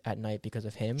doing it at night because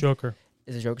of him. Joker.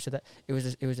 Is the Joker said that? It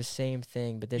was the same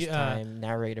thing, but this time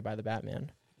narrated by the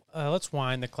Batman. Let's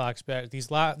wind the clocks back.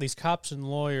 These cops and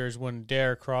lawyers wouldn't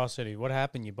dare cross it. What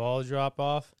happened? Your ball drop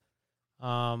off?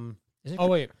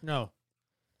 Wait, no.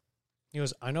 He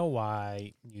goes, I know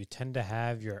why you tend to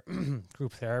have your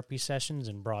group therapy sessions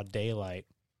in broad daylight.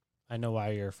 I know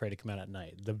why you're afraid to come out at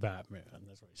night. The Batman.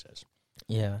 That's what he says.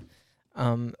 Yeah.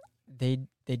 They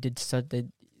did such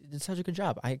a good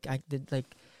job. I did like,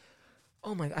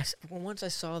 oh my gosh. Once I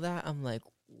saw that, I'm like,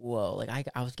 whoa. Like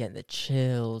I was getting the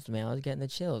chills, man. I was getting the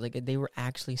chills. Like they were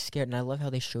actually scared. And I love how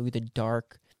they show you the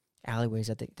dark alleyways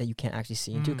that you can't actually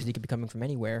see into, because he could be coming from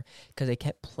anywhere, because they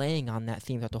kept playing on that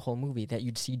theme throughout the whole movie, that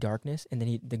you'd see darkness and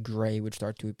then the gray would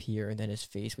start to appear and then his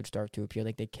face would start to appear.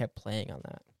 Like they kept playing on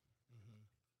that.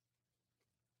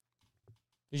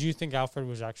 Did you think Alfred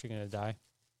was actually going to die?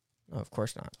 No, of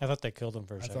course not. I thought they killed him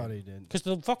for a I second. thought he did. Because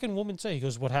the fucking woman said, he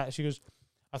goes, she goes,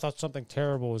 I thought something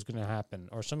terrible was going to happen,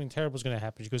 or something terrible was going to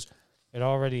happen. She goes, it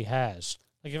already has.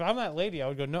 Like, if I'm that lady, I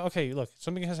would go, no, okay, look,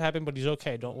 something has happened, but he's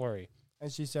okay, don't worry.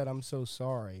 And she said, "I'm so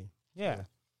sorry." Yeah.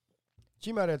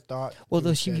 She might have thought. Well,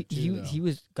 though he he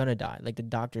was gonna die. Like the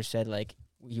doctor said, like,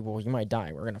 you might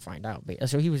die. We're gonna find out.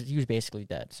 So he was basically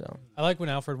dead. So I like when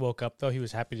Alfred woke up, though. He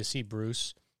was happy to see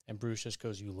Bruce, and Bruce just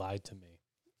goes, you lied to me.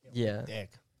 yeah.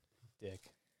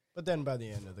 Dick. But then by the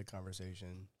end of the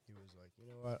conversation, he was like, "You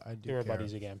know what? I do They were care.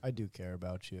 buddies again. I do care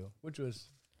about you," which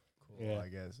was cool, Yeah. I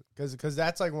guess, because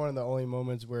that's like one of the only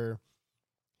moments where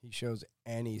he shows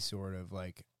any sort of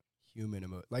like human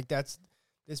emotion. Like this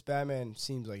Batman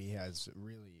seems like he has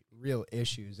really real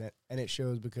issues, and it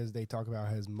shows because they talk about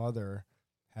his mother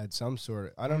had some sort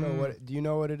of, I don't know what. Do you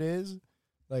know what it is?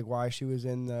 Like why she was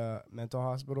in the mental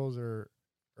hospitals or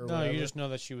No, whatever? you just know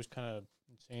that she was kind of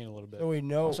insane a little bit. So we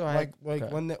know, Also, like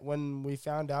okay. when we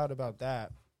found out about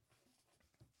that,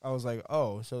 I was like,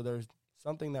 oh, so there's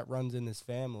something that runs in this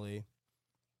family,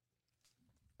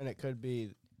 and it could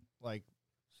be like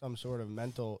some sort of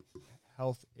mental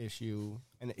health issue,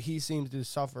 and he seems to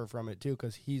suffer from it too,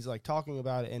 because he's like talking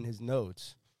about it in his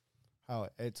notes, how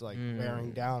it's like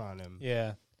bearing down on him.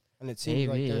 Yeah. And it seems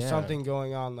like Maybe, there's yeah. something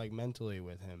going on like mentally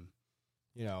with him,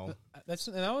 you know.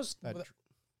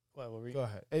 What were we? Go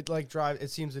ahead. It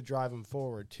seems to drive him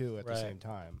forward too at the same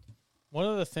time. One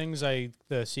of the things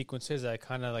the sequences I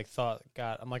kind of like thought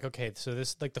I'm like, okay, so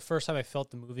this like the first time I felt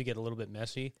the movie get a little bit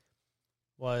messy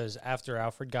was after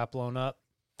Alfred got blown up,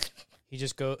 he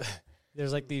just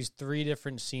there's like these 3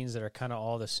 different scenes that are kind of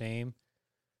all the same,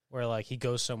 where like he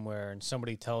goes somewhere and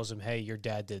somebody tells him, hey, your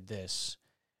dad did this.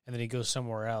 And then he goes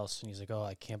somewhere else and he's like, oh,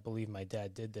 I can't believe my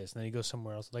dad did this. And then he goes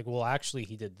somewhere else. Like, well, actually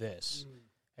he did this.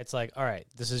 It's like, all right,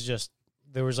 this is just,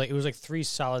 it was like 3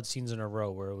 solid scenes in a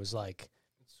row where it was like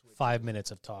 5 minutes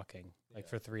of talking, like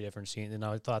for 3 different scenes. And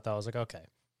I thought that was like, okay.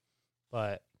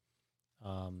 But,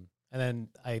 and then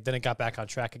it got back on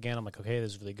track again. I'm like, okay,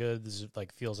 this is really good. This is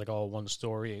like, feels like all one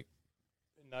story.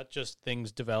 Not just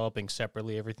things developing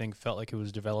separately. Everything felt like it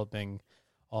was developing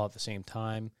all at the same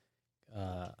time,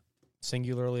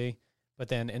 singularly. But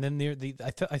then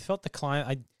I felt the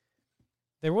climb.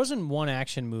 There wasn't one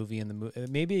action movie in the movie.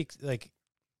 Maybe like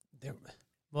there.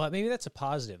 Well, maybe that's a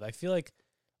positive. I feel like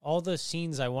all the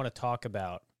scenes I want to talk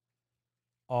about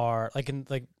are like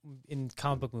in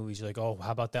comic book movies. You're like, oh,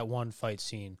 how about that one fight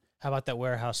scene? How about that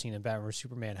warehouse scene in Batman vs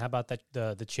Superman? How about that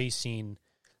the chase scene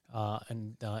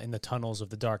in the tunnels of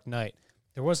the Dark Knight?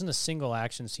 There wasn't a single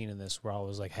action scene in this where I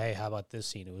was like, hey, how about this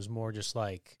scene? It was more just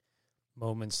like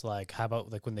moments like, how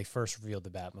about like when they first revealed the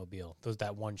Batmobile?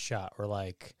 That one shot, or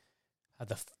like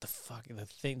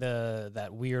that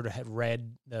weird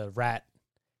rat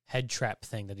head trap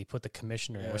thing that he put the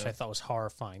commissioner in, which I thought was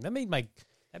horrifying. That made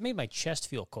my chest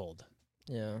feel cold.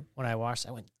 Yeah. When I watched,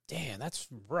 I went, damn, that's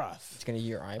rough. It's gonna eat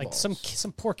your eyeballs. Like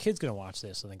some poor kid's gonna watch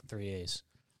this. I think 3A's.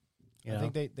 I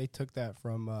think they took that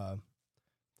from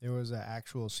there was an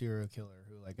actual serial killer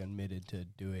who like admitted to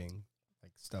doing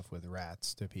like stuff with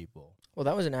rats to people. Well,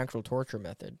 that was an actual torture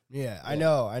method. Yeah, I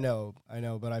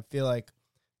know, but I feel like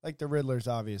the Riddler's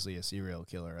obviously a serial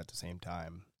killer at the same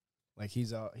time. Like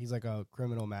he's like a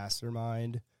criminal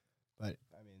mastermind, but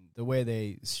I mean the way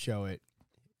they show it,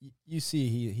 you see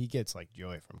he gets like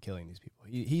joy from killing these people.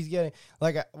 He's getting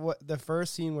like what the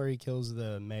first scene where he kills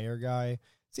the mayor guy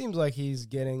seems like he's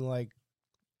getting like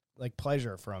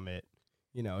pleasure from it.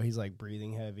 You know, he's like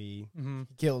breathing heavy. Mm-hmm.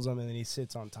 He kills him and then he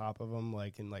sits on top of him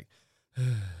like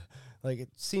like it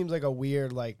seems like a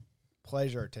weird like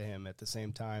pleasure to him at the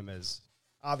same time as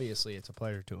obviously it's a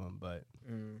pleasure to him, but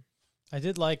I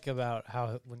did like about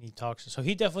how when he talks, so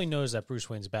he definitely knows that Bruce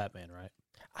Wayne's Batman, right?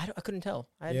 I couldn't tell.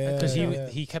 Because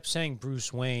he kept saying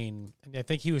Bruce Wayne. And I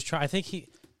think he was trying. I think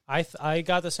I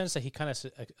got the sense that he kind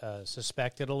of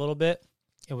suspected a little bit.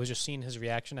 It was just seeing his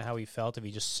reaction to how he felt if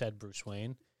he just said Bruce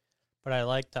Wayne. But I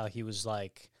liked how he was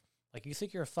like you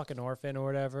think you're a fucking orphan or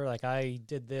whatever. Like I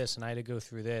did this and I had to go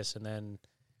through this, and then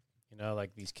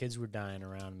like these kids were dying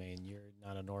around me, and you're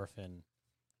not an orphan.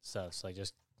 Stuff. So like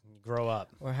just grow up.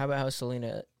 Or how about how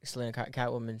Selena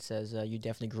Catwoman says, "You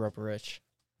definitely grew up rich."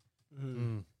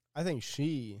 I think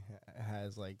she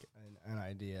has like an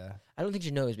idea. I don't think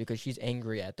she knows because she's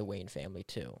angry at the Wayne family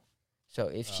too. So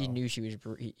if she knew he was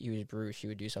Bruce, she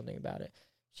would do something about it.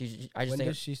 When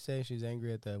did she say she's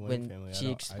angry at the Wayne family?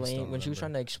 When she was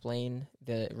trying to explain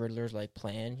the Riddler's like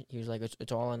plan, he was like,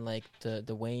 "It's all in like the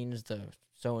Waynes, the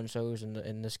so and so's, and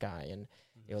in this guy, and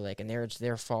like, and it's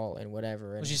their fault and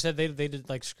whatever." And she said they did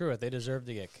like screw it, they deserve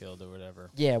to get killed or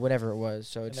whatever. Yeah, whatever it was.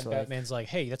 So it's then like Batman's like,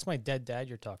 "Hey, that's my dead dad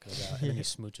you're talking about," and then he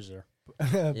smooches her.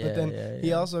 But then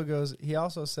he also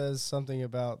says something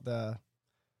about the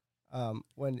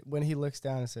when he looks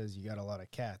down and says, "You got a lot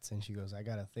of cats," and she goes, "I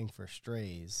got a thing for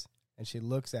strays," and she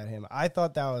looks at him. I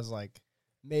thought that was like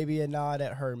maybe a nod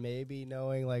at her maybe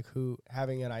knowing like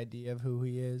having an idea of who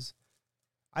he is.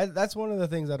 That's one of the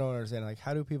things I don't understand. Like,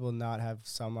 how do people not have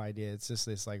some idea? It's just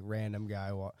this like random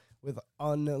guy with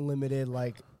unlimited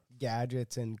like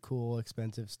gadgets and cool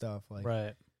expensive stuff. Like,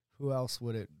 right? Who else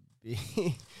would it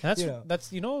be? That's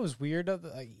what was weird.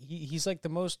 He's like the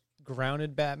most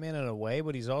grounded Batman in a way,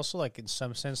 but he's also like in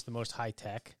some sense the most high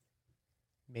tech.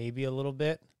 Maybe a little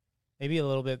bit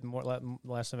more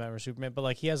less than Batman or Superman, but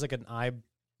like he has like an eye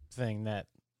thing that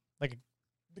like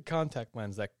the contact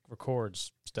lens that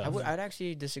records stuff. I'd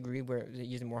actually disagree where he's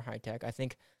using more high tech. I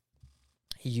think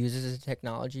he uses his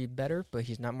technology better, but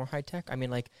he's not more high tech. I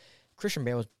mean, like Christian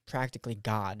Bale was practically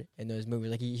God in those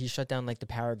movies. Like he shut down like the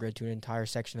power grid to an entire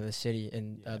section of the city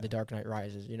in The Dark Knight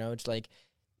Rises. It's like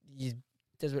he's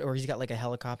got like a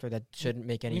helicopter that shouldn't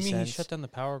make any sense. You mean he shut down the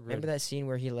power grid? Remember that scene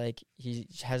where he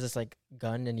has this like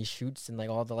gun and he shoots and like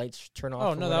all the lights turn off?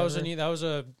 Oh no, that was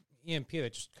a EMP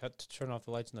that just cut to turn off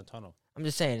the lights in the tunnel. I'm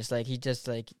just saying, it's like he just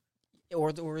like,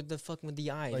 or the fucking with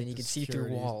the eyes, like and he could see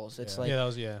through walls. It's like, that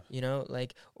was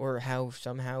like, or how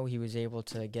somehow he was able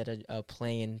to get a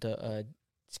plane to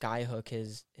skyhook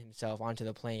himself onto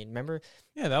the plane. Remember?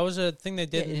 Yeah, that was a thing they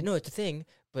did. Yeah, no, it's a thing,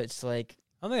 but it's like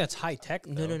I don't think that's high tech.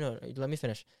 No. Let me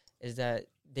finish. Is that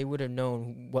they would have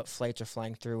known what flights are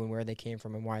flying through and where they came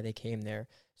from and why they came there.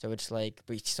 So it's like,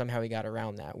 but somehow he got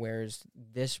around that. Whereas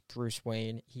this Bruce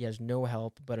Wayne, he has no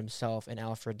help but himself, and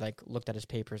Alfred like looked at his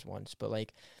papers once, but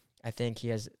like I think he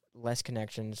has less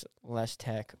connections, less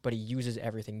tech, but he uses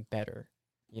everything better.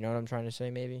 You know what I'm trying to say?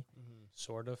 Maybe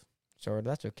Sort of. so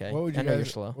that's okay. What would I you know you're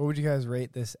guys? slow. What would you guys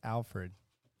rate this Alfred?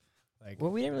 Like,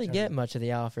 Well, we didn't really trying get to- much of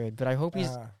the Alfred, but I hope he's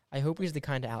ah, I hope he's the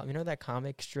kind of you know that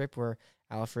comic strip where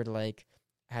Alfred like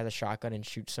has a shotgun and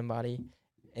shoots somebody,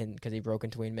 and because he broke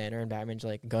into Wayne Manor, and Batman's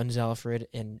like guns Alfred,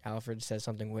 and Alfred says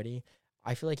something witty.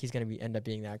 I feel like he's gonna end up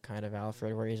being that kind of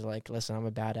Alfred, where he's like, "Listen, I'm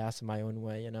a badass in my own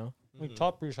way," you know. We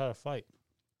taught Bruce how to fight.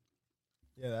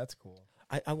 yeah, that's cool.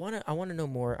 I wanna know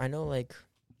more. I know like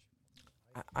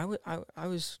I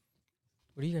was.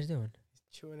 What are you guys doing? He's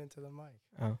chewing into the mic.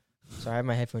 Oh, so I have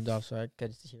my headphones off so I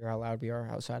could hear how loud we are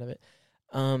outside of it.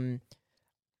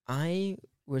 I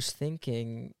was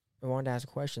thinking, I wanted to ask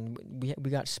a question. We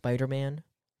got Spider-Man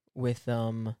with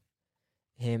him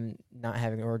not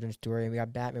having an origin story, and we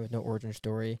got Batman with no origin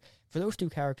story. For those two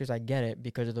characters, I get it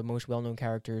because they're the most well-known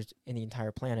characters in the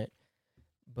entire planet.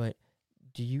 But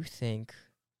do you think,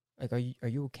 like, are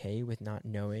you okay with not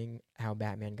knowing how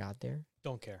Batman got there?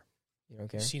 Don't care. You don't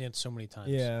care? I've seen it so many times.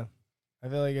 Yeah, I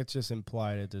feel like it's just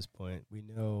implied at this point. We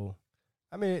know.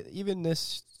 I mean, even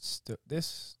this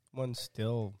one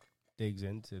still digs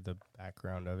into the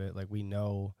background of it. Like, we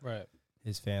know Right.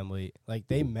 his family. Like,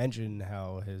 they mention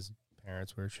how his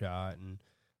parents were shot, and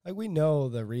like we know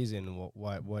the reason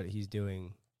what he's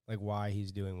doing, like why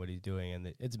he's doing what he's doing,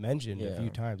 and it's mentioned a few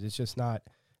Yeah. times. It's just not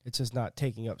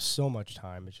taking up so much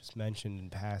time. It's just mentioned in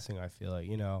passing. I feel like,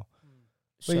 you know.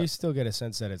 But you still get a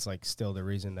sense that it's like still the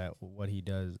reason that what he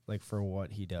does, like for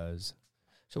what he does.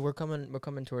 So we're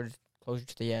coming towards closer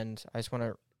to the end. I just want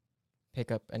to pick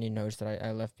up any notes that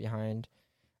I left behind.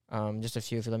 Just a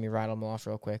few, if you let me rattle them off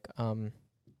real quick.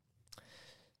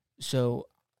 So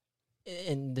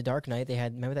in The Dark Knight,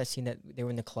 remember that scene that they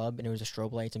were in the club and it was the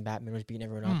strobe lights and Batman was beating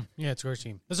everyone up? Yeah, it's a great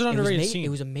scene. That's an It was underrated scene. It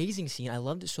was an amazing scene. I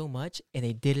loved it so much, and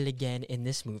they did it again in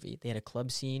this movie. They had a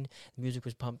club scene, the music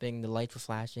was pumping, the lights were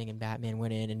flashing, and Batman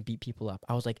went in and beat people up.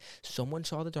 I was like, someone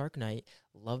saw The Dark Knight,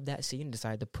 loved that scene, and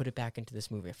decided to put it back into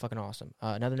this movie. Fucking awesome.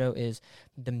 Another note is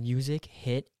the music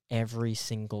hit every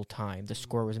single time. The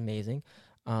score was amazing.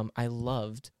 I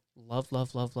loved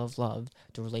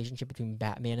the relationship between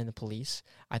Batman and the police.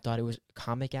 I thought it was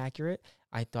comic accurate.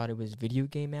 I thought it was video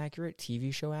game accurate,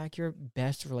 TV show accurate.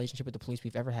 Best relationship with the police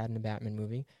we've ever had in a Batman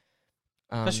movie.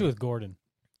 Especially with Gordon.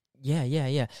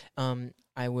 Yeah.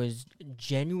 I was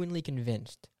genuinely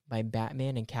convinced by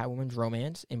Batman and Catwoman's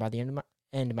romance, and by the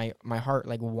end, my heart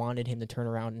like wanted him to turn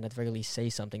around and at the very least say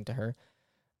something to her.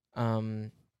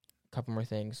 Couple more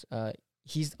things.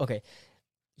 He's okay.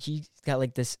 He's got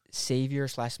like this savior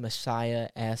 /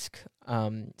 messiah-esque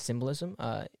symbolism.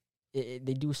 They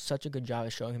do such a good job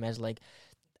of showing him as like,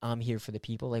 I'm here for the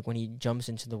people. Like when he jumps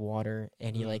into the water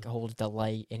and he like holds the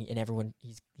light and everyone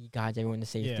he guides everyone to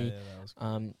safety. Yeah, that was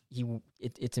cool.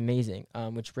 It's amazing.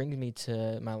 Which brings me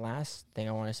to my last thing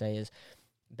I want to say is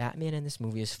Batman in this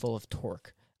movie is full of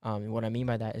torque. And what I mean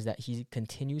by that is that he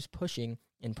continues pushing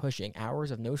and pushing. Hours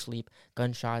of no sleep,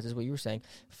 gunshots is what you were saying,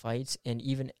 fights, and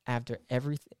even after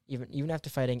even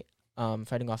after fighting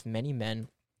off many men,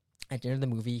 at the end of the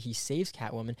movie, he saves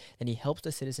Catwoman, then he helps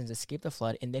the citizens escape the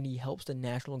flood, and then he helps the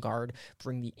National Guard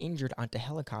bring the injured onto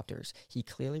helicopters. He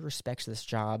clearly respects this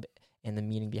job and the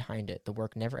meaning behind it. The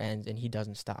work never ends, and he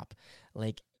doesn't stop.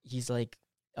 Like, he's like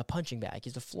a punching bag.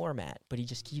 He's a floor mat, but he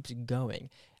just keeps going.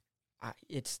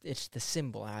 It's the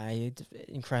symbol. It's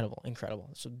incredible.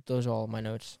 So those are all my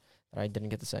notes that I didn't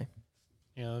get to say.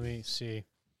 Yeah, let me see.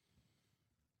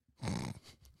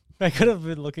 I could have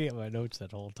been looking at my notes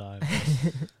that whole time.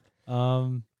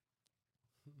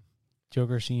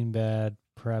 Joker scene bad.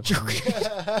 Perhaps.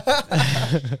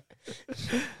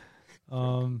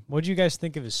 What do you guys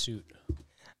think of his suit?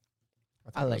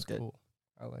 I liked it. Cool.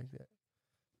 I liked it.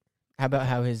 How about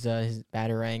how his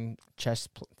Batarang chest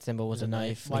symbol was a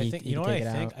knife? Well, like I he- think he you know could what I take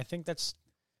it think. out? I think that's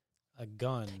a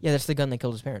gun Yeah, that's the gun that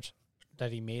killed his parents.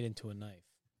 that he made into a knife.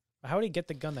 How did he get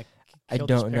the gun that I killed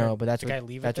his don't know, parent? but that's the guy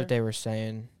leave what it there? they were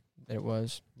saying that it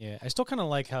was. Yeah, I still kind of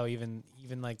like how even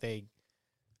like they,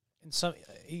 in some,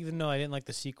 even though I didn't like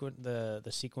the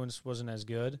sequence wasn't as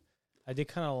good. I did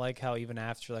kind of like how even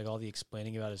after like all the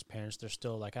explaining about his parents, they're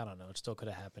still like, I don't know, it still could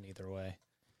have happened either way.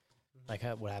 Like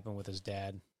what happened with his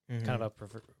dad, kind of up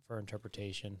for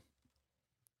interpretation.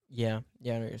 Yeah, I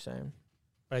know what you're saying.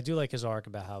 But I do like his arc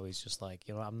about how he's just like,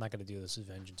 you know, I'm not going to do this as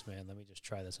vengeance, man. Let me just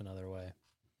try this another way.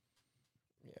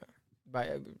 Yeah,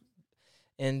 but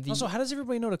And Also, how does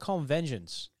everybody know to call him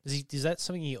Vengeance? Is that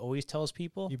something he always tells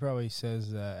people? He probably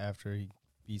says that after he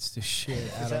beats the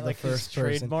shit out Is that of like the first his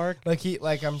person. trademark?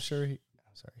 I'm sure he.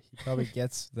 I'm sorry. He probably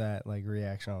gets that like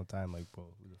reaction all the time. Like,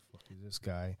 whoa, who the fuck is this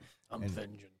guy? I'm And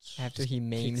Vengeance. after he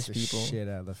maims Kicks the people, shit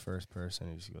out of the first person.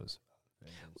 He just goes.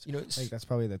 Vengeance. you know, Like that's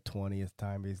probably the 20th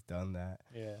time he's done that,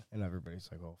 Yeah. and everybody's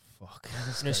like, "Oh fuck!"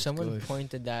 This you know, guy's someone good.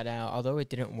 pointed that out. Although it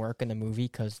didn't work in the movie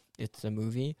because it's a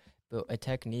movie, but a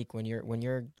technique when you're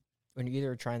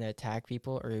either trying to attack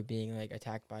people or you're being like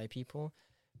attacked by people,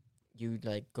 you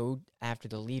like go after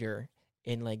the leader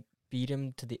and like beat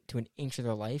him to an inch of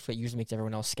their life. It usually makes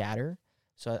everyone else scatter.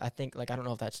 So I think like I don't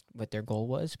know if that's what their goal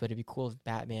was, but it'd be cool if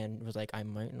Batman was like, I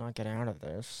might not get out of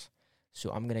this, so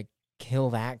I'm gonna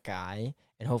kill that guy,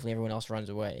 and hopefully everyone else runs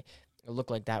away. It looked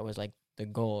like that was like the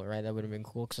goal, right? That would have been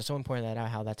cool because someone pointed that out,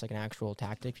 how that's like an actual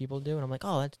tactic people do, and I'm like,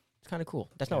 oh, that's kind of cool.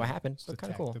 That's not what happened, Just but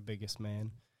kind of attack cool. The biggest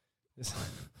man,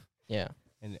 Yeah,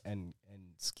 and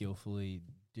skillfully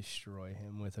destroy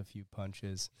him with a few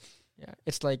punches. yeah.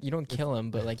 It's like you don't kill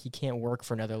him, but like he can't work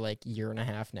for another like year and a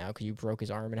half now because you broke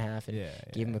his arm in half and Yeah,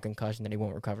 gave him a concussion that he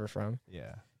won't recover from.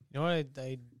 yeah. You know what?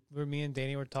 Where me and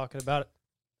Danny were talking about it.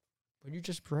 Would you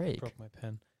just break? Broke my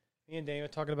pen. Me and Danny were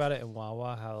talking about it in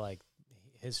Wawa, how like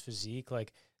his physique,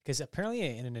 like, because apparently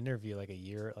in an interview like a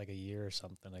year or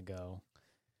something ago,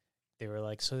 they were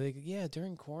like,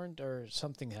 during quarantine or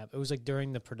something happened. It was like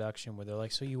during the production where they're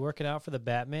like, so you working out for the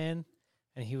Batman?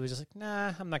 And he was just like,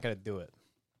 nah, I'm not gonna do it.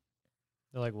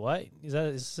 They're like, what? Is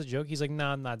this a joke? He's like,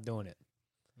 nah, I'm not doing it.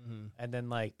 Mm-hmm. And then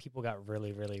like people got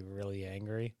really, really, really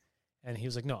angry, and he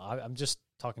was like, no, I'm just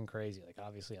talking crazy. Like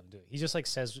obviously I'm doing it. He just like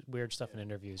says weird stuff in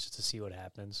interviews just to see what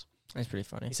happens. That's pretty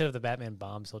funny. He said if the Batman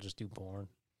bombs, he'll just do porn.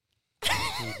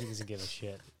 he doesn't give a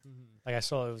shit. Mm-hmm. Like I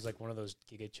saw it was like one of those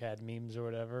Giga Chad memes or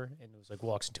whatever, and it was like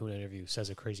walks into an interview,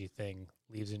 says a crazy thing,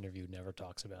 leaves the interview, never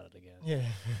talks about it again.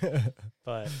 Yeah.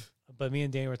 But me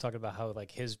and Danny were talking about how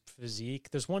like his physique.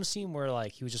 There's one scene where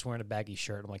like he was just wearing a baggy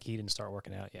shirt. I'm like, he didn't start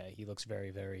working out yet. He looks very,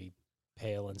 very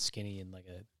pale and skinny and like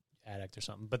a addict or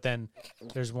something. But then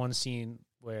there's one scene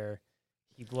where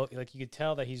he look like you could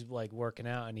tell that he's like working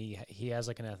out and he has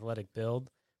like an athletic build,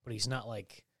 but he's not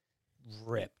like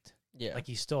ripped. Yeah. Like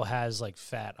he still has like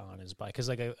fat on his body. Because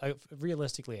like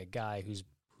realistically, a guy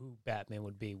who Batman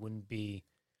would be wouldn't be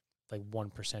like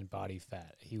 1% body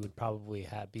fat. He would probably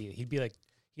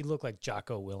he'd look like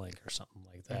Jocko Willink or something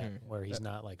like that, Mhm. where he's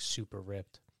not like super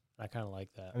ripped. I kind of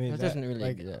like that. I mean, That doesn't really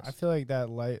like, exist. I feel like that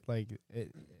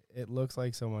it looks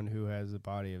like someone who has the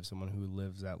body of someone who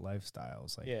lives that lifestyle.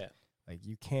 It's like, yeah, like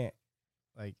you can't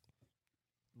like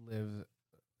live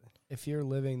if you're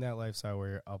living that lifestyle where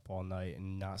you're up all night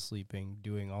and not sleeping,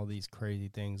 doing all these crazy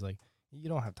things. Like you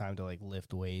don't have time to like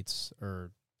lift weights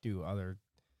or do other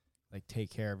like take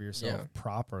care of yourself Yeah.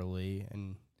 properly.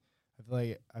 And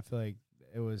I feel like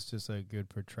it was just a good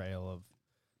portrayal of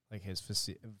like his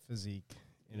physique.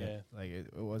 It. Like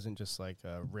it wasn't just like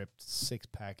a ripped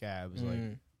 6-pack abs, like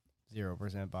Mm.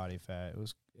 0% body fat.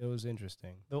 It was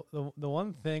interesting. the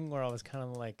one thing where I was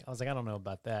like, I don't know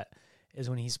about that, is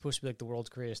when he's supposed to be like the world's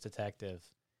greatest detective,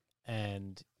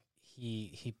 and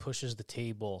he pushes the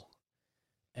table,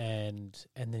 and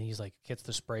then he's like gets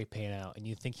the spray paint out, and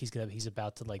you think he's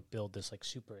about to like build this like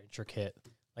super intricate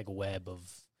like web of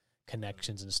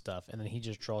connections and stuff, and then he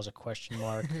just draws a question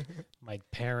mark. My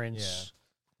parents,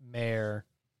 Mayor,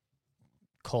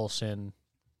 Coulson,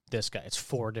 this guy. It's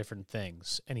 4 different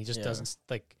things, and he just Yeah. doesn't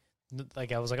like.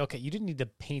 Like I was like, okay, you didn't need to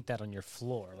paint that on your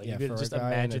floor. Like you for could a just guy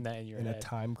imagine that in your in head. a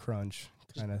time crunch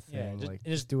kind of yeah, thing. just- Like just-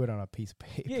 just do it on a piece of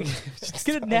paper. Yeah, Just just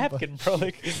get a stop, napkin, bro.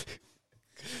 Like,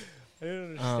 I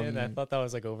didn't understand that. I Um, thought that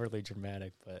was like overly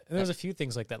dramatic, but and there's a few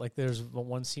things like that. Like there's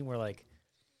one scene where like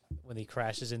when he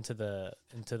crashes into the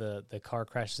car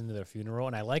crashes into their funeral,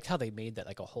 and I liked how they made that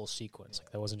like a whole sequence.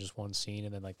 Like that wasn't just one scene,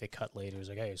 and then like they cut later. It was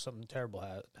like, hey, something terrible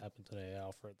happened today,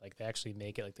 Alfred. Like they actually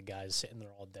make it like the guy's sitting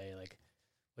there all day, like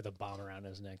with a bomb around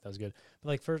his neck. That was good. But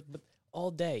like but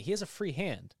all day he has a free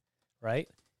hand, right?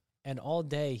 And all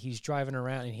day he's driving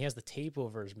around and he has the tape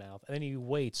over his mouth, and then he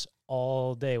waits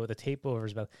all day with the tape over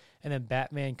his mouth, and then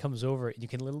Batman comes over and you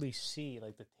can literally see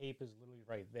like the tape is literally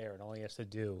right there, and all he has to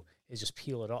do is just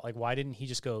peel it off. Like why didn't he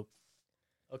just go,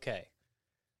 okay?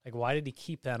 Like why did he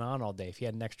keep that on all day if he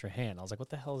had an extra hand? I was like, what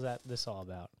the hell is this all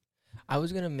about? I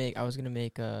was gonna make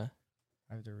a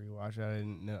I have to rewatch it. I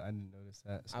didn't notice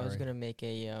that. I was Sorry. gonna make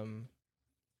a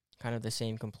kind of the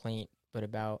same complaint, but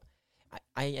about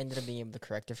I ended up being able to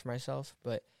correct it for myself.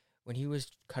 But when he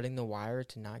was cutting the wire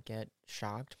to not get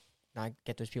shocked, not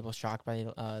get those people shocked by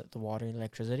the water and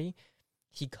electricity,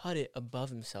 he cut it above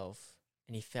himself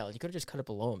and he fell. He could have just cut it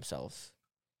below himself.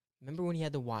 Remember when he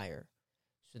had the wire?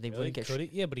 so they Really? wouldn't get. Could he?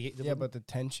 Yeah, but he. Yeah, but the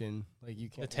tension, like you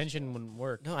can't. the tension wouldn't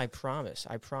work. No, I promise.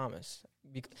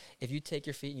 If you take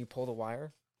your feet and you pull the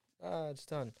wire, it's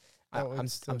done. I'm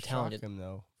telling you. him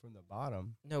though from the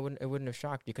bottom. No, it wouldn't have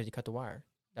shocked because he cut the wire.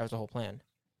 That was the whole plan.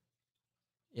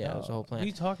 Yeah, that was the whole What are plan.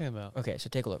 you talking about? Okay, so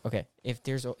take a look. Okay, if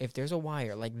there's a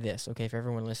wire like this, okay, for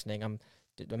everyone listening,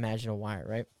 imagine a wire,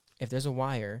 right? If there's a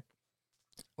wire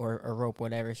or a rope,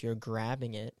 whatever, if you're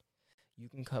grabbing it, you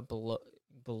can cut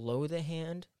below the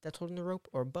hand that's holding the rope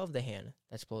or above the hand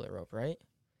that's below the rope, right?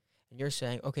 And you're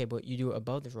saying, okay, but you do it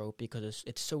above the rope because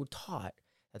it's so taut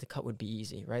that the cut would be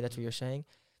easy, right? That's what you're saying.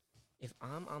 If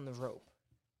I'm on the rope,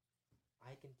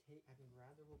 I can grab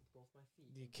the rope with both my feet.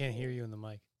 You can't hear you in the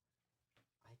mic.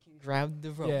 I can grab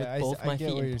the rope Yeah, with both I my get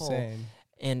feet what and you're pull. saying.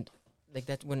 And like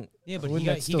that's when Yeah, but Wouldn't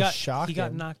that still shock he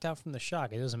got him? knocked out from the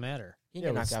shock. It doesn't matter. he Yeah,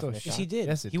 got but knocked out still from the shock. Yes, shot. he did.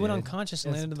 Yes, it he went did. unconscious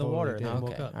and Yes, landed it in the water totally and then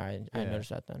Okay, woke up. all right, I Yeah. noticed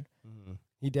that then.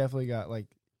 He definitely got like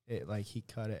it. Like he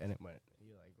cut it and it went.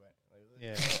 He like went.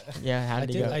 Yeah. Yeah, how did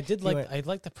he go? I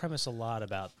like the premise a lot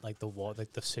about like the wall,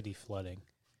 like the city flooding.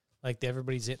 Like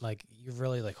everybody's in, like you're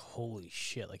really like holy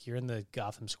shit. Like you're in the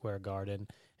Gotham Square Garden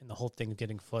and the whole thing's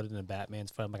getting flooded and Batman's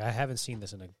flooded. Like I haven't seen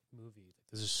this in a movie.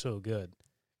 This is so good.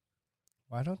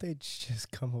 Why don't they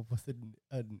just come up with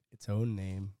its own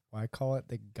name? Why call it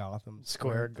the Gotham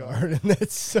Square Garden?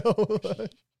 That's so.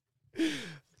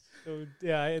 So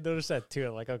yeah, I noticed that too.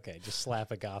 I'm like, okay, just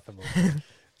slap a Gotham over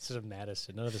instead of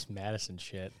Madison. None of this Madison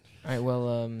shit. All right,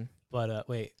 well, But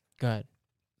wait, go ahead.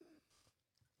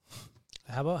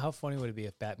 how funny would it be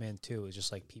if Batman 2 is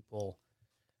just like people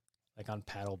like on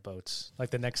paddle boats, like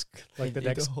the next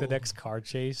car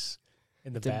chase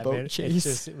in the The Batman. boat It's chase.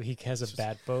 just, he has a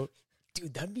bat boat.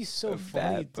 Dude, that'd be so A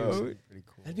funny. bat boat. Dude. Pretty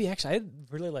cool. That'd be actually. I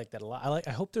really like that a lot.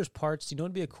 I hope there's parts. You know,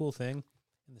 it'd be a cool thing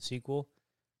in the sequel.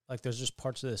 Like, there's just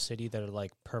parts of the city that are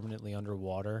like permanently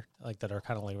underwater, like that are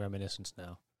kind of like Reminiscence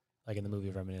now, like in the movie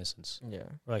Reminiscence, Yeah.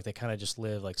 where like they kind of just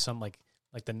live like some like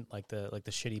the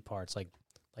shitty parts, like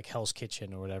Hell's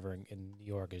Kitchen or whatever in New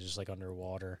York is just like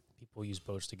underwater. People use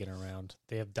boats to get around.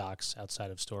 They have docks outside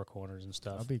of store corners and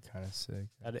stuff. That'd be kind of sick.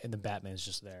 And the Batman's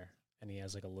just there, and he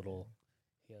has like a little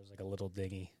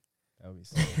dinghy That'd be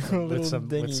sick.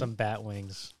 with some bat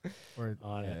wings Or,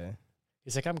 on it. yeah.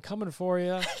 He's like, I'm coming for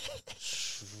you.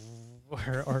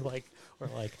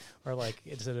 or like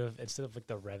instead of like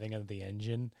the revving of the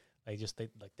engine, like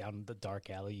down the dark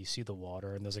alley, you see the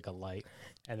water and there's like a light,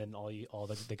 and then all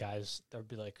the guys they'll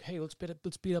be like, hey, let's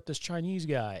beat up this Chinese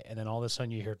guy, and then all of a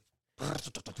sudden you hear.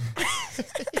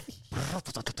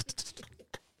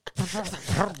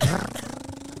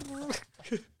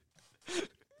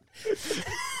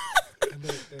 And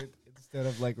they're, instead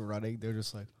of like running, they're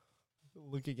just like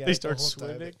looking at They it start the whole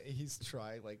time. swimming? He's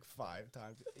trying like 5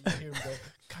 times. You hear him go,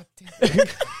 God damn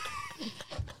it.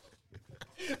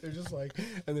 They're just like,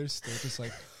 and they're still just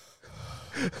like,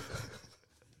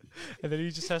 And then he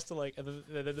just has to like, and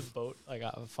then the boat like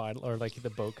or like the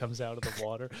boat comes out of the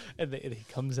water, and he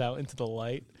comes out into the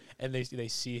light, and they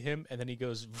see him, and then he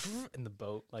goes in the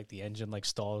boat, like the engine like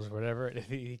stalls or whatever, and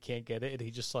he can't get it, and he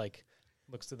just like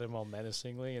looks to them all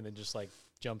menacingly, and then just like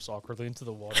jumps awkwardly into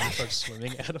the water and starts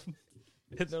swimming at them,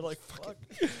 and they're like, "Fuck!"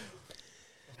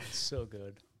 It's so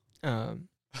good.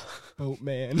 boat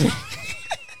man.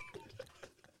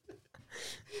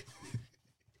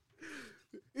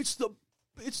 It's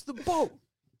the boat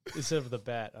instead of the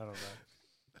bat. I don't know.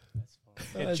 That's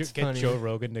funny. That's Get funny. Joe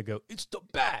Rogan to go. It's the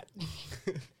bat.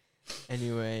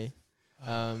 Anyway,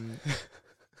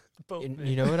 Boat man.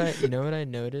 you know what I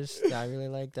noticed that I really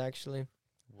liked actually.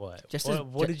 What? Just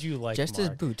What as- did you like? Just his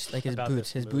Mark? boots, like his about boots.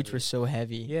 this His boots were movie? so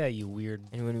heavy. Yeah, you weird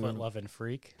And when we foot were, loving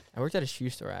freak. I worked at a shoe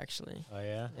store actually. Oh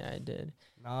yeah. Yeah, I did.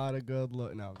 Not a good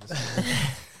look. No,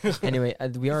 just Anyway,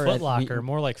 we are Foot at, Locker,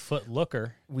 more like Foot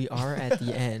Looker. we are at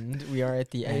the end. We are at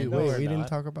the hey, end. No, wait, we're we didn't not.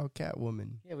 talk about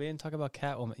Catwoman. Yeah, we didn't talk about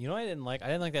Catwoman. You know what I didn't like? I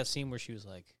didn't like that scene where she was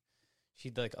like,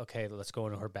 she'd like, okay, let's go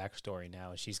into her backstory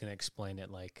now. And she's gonna explain it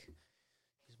like,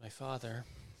 he's my father,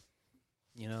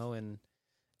 you know, and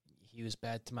he was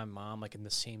bad to my mom, like in the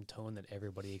same tone that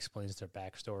everybody explains their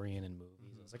backstory in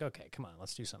movies. I was like, okay, come on,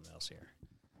 let's do something else here.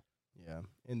 Yeah,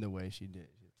 in the way she did.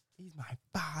 He's my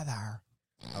father.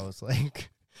 I was like,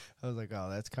 oh,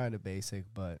 that's kind of basic,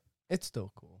 but it's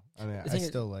still cool. I mean, The I thing is-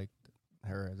 still like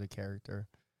her as a character.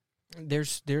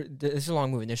 This is a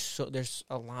long movie. There's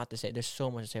a lot to say. There's so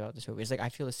much to say about this movie. It's like I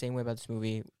feel the same way about this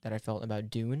movie that I felt about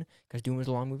Dune, because Dune was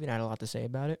a long movie and I had a lot to say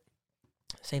about it.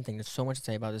 Same thing. There's so much to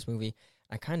say about this movie.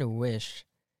 I kind of wish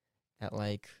that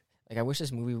like I wish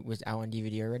this movie was out on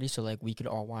DVD already, so like we could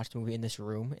all watch the movie in this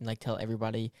room and like tell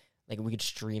everybody like we could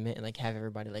stream it and like have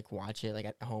everybody like watch it like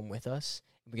at home with us.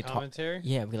 We could talk. Commentary.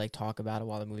 Yeah, we could like talk about it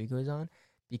while the movie goes on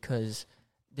because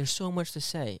there's so much to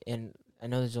say. And I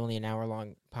know there's only an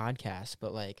hour-long podcast,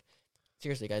 but like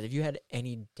seriously, guys, if you had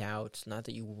any doubts, not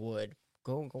that you would,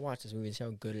 go watch this movie and see how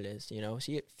good it is. You know,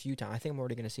 see it a few times. I think I'm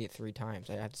already gonna see it 3 times.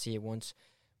 I had to see it once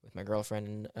with my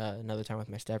girlfriend and another time with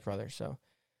my stepbrother. So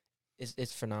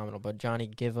it's phenomenal. But Johnny,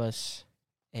 give us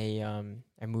a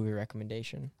movie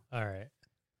recommendation. All right.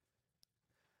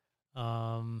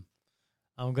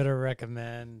 I'm gonna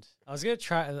recommend. I was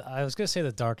gonna say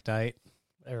The Dark Knight.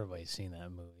 Everybody's seen that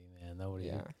movie, man. Nobody.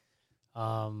 Yeah.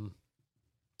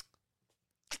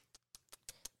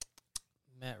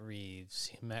 Matt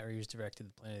Reeves. Matt Reeves directed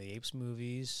the Planet of the Apes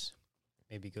movies.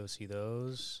 Maybe go see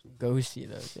those. Go see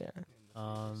those. Yeah.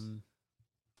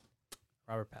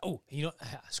 Robert.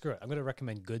 Screw it. I'm gonna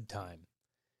recommend Good Time.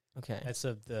 Okay. That's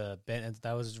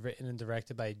that was written and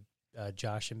directed by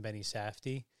Josh and Benny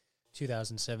Safdie.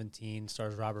 2017,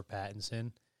 stars Robert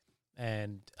Pattinson,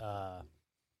 and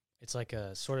it's like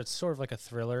a sort of like a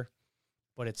thriller,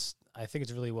 but I think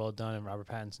it's really well done, and Robert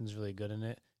Pattinson's really good in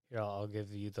it. Here, I'll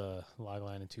give you the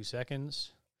logline in 2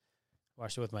 seconds.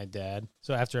 Watched it with my dad.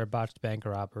 So after a botched bank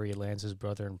robbery, he lands his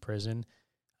brother in prison.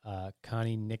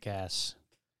 Connie Nikas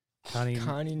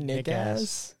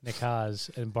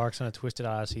embarks on a twisted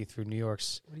odyssey through New York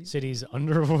City's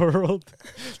underworld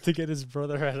to get his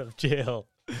brother out of jail.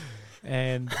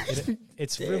 And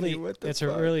it's Danny, really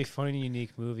a really fun and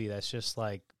unique movie that's just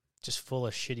full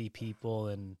of shitty people,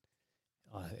 and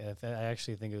I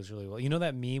actually think it was really well. You know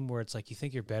that meme where it's like you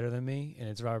think you're better than me, and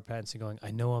it's Robert Pattinson going,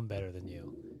 "I know I'm better than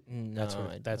you." No,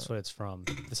 That's what it's from.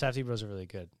 The Safdie bros are really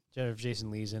good. Jason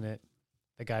Lee's in it.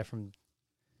 The guy from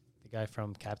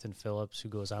Captain Phillips who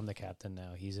goes, "I'm the captain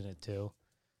now." He's in it too.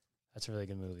 That's a really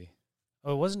good movie.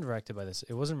 Oh, it wasn't directed by this.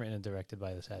 It wasn't written and directed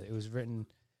by this. It was written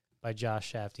by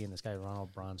Josh Safdie and this guy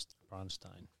Ronald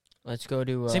Bronstein. Let's go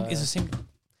to. It's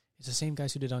the same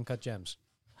guys who did Uncut Gems.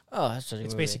 Oh, that's such a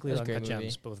It's movie. basically That's a Uncut great movie.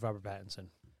 Gems, but with Robert Pattinson.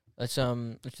 Let's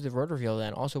do the word reveal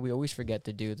then. Also, we always forget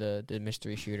to do the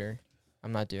mystery shooter.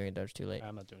 I'm not doing it. That's too late.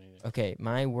 I'm not doing anything. Okay,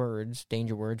 my words,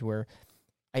 danger words, were.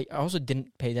 I also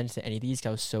didn't pay attention to any of these because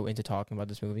I was so into talking about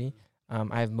this movie.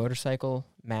 I have motorcycle,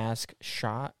 mask,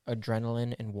 shot,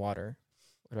 adrenaline, and water.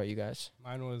 What about you guys?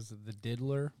 Mine was The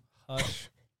Diddler, Hush,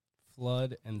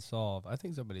 Flood, and Solve. I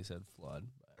think somebody said Flood.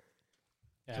 But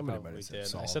Yeah, somebody probably might have said did. I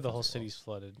Solve said the whole as well. city's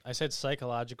flooded. I said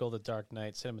psychological, The Dark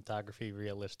Knight, cinematography,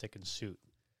 realistic, and suit.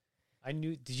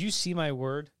 Did you see my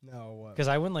word? No, what? Because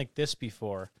I went like this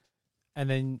before, and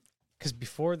then because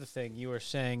before the thing you were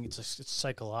saying it's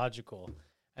psychological,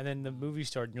 and then the movie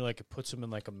started, and you're like, it puts him in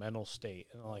like a mental state,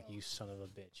 and I'm like, you son of a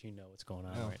bitch, you know what's going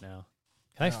on No. right now.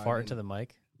 Can I No, I fart into didn't. the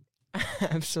mic?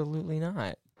 Absolutely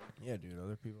not. Yeah, dude.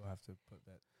 Other people have to put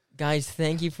that. Guys,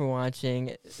 thank you for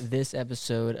watching this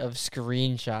episode of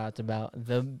Screenshots about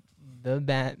the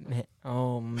Batman.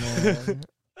 Oh man.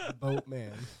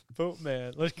 Boatman.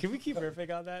 Boatman. Can we keep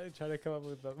riffing on that and try to come up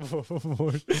with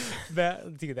more?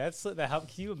 Dude, that's how.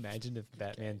 Can you imagine if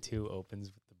Batman 2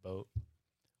 opens with the boat?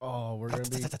 Oh, we're gonna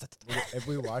be. If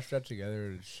we watch that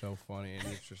together, it's so funny, and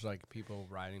it's just like people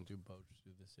riding through boats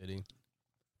through the city.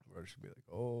 We're just be like,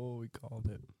 "Oh, we called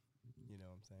it." You know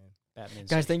what I'm saying? Batman.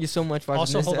 Guys, thank you so much for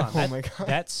watching Also, this. hold on. Oh my god.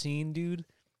 That scene, dude,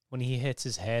 when he hits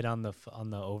his head on the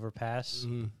overpass,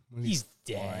 When he's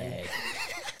flying. dead.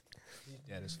 He's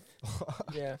dead as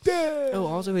Yeah. dead. Oh,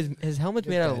 also his helmet's He's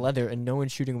made out of dead. leather and no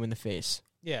one's shooting him in the face.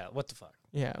 Yeah, what the fuck?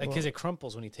 Yeah. Like, well, because it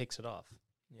crumples when he takes it off.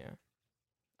 yeah.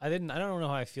 I don't know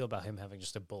how I feel about him having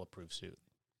just a bulletproof suit.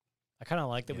 I kind of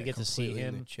like that we get to see completely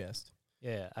in the him. chest.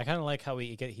 Yeah, I kind of like how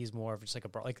he's more of just like a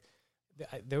bro. Like,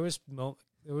 there was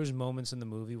moments in the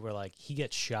movie where like he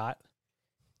gets shot,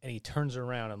 and he turns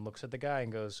around and looks at the guy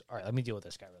and goes, "All right, let me deal with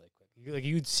this guy really quick." Like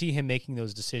you'd see him making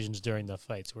those decisions during the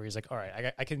fights where he's like, "All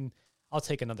right, I'll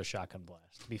take another shotgun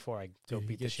blast before I go Dude, he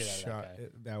beat the gets shit out of that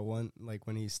guy." That one, like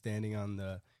when he's standing on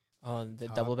the Oh, the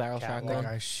top double barrel catwalk. shotgun.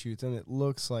 guy shoots him. It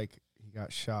looks like he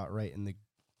got shot right in the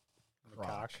The crotch,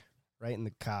 cock. right in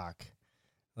the cock.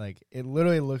 Like it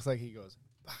literally looks like he goes,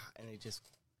 "Bah," and it just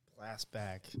blasts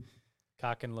back.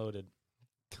 Cock and loaded.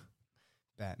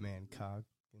 Batman cock,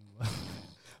 and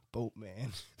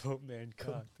Boatman. Boatman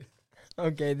cock.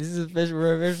 Okay, this is official.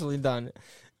 We're officially done.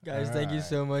 Guys, thank you Alright.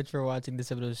 so much for watching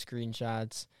this episode of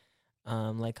Screenshots.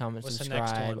 Like, comment, What's the next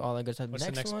subscribe, one? all that good stuff. What's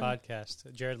the next one?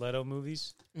 podcast? Jared Leto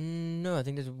movies? No, I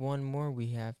think there's one more we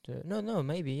have to. No,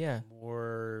 maybe, yeah.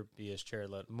 Morbius, Jared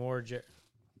Leto. More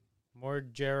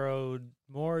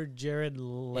Jared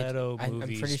Leto I'm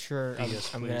movies. pretty sure I'm Yes,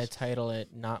 going to please. title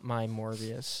it Not My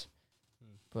Morbius.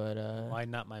 But Why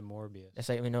not my Morbius? it's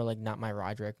like, like not my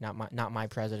Roderick, not my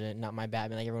president, not my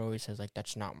Batman. Like everyone always says, like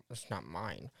that's not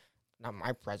mine, not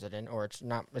my president, or it's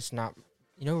not.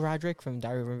 Roderick from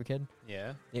Diary of a Wimpy Kid.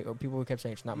 Yeah. People kept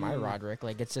saying it's not my Roderick.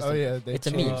 Like it's just. Oh yeah, they it's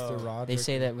a changed meme. the Roderick. They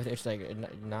say that with it's like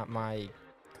not my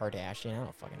Kardashian. I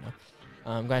don't fucking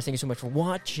know. Guys, thank you so much for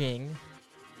watching.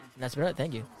 And that's about it.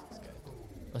 Thank you.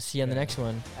 I'll see you on the next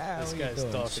one. This guy's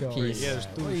talking. Peace. He has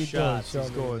What 2 are you shots. doing?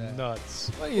 He's Show me going that. nuts.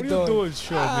 What are What you are you doing? doing?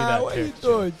 Show me that What are you picture.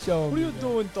 doing? Show What are me you that.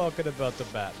 doing talking about the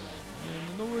Batman?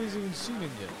 Nobody's even seen it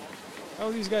yet. How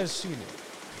have these guys seen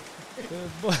it?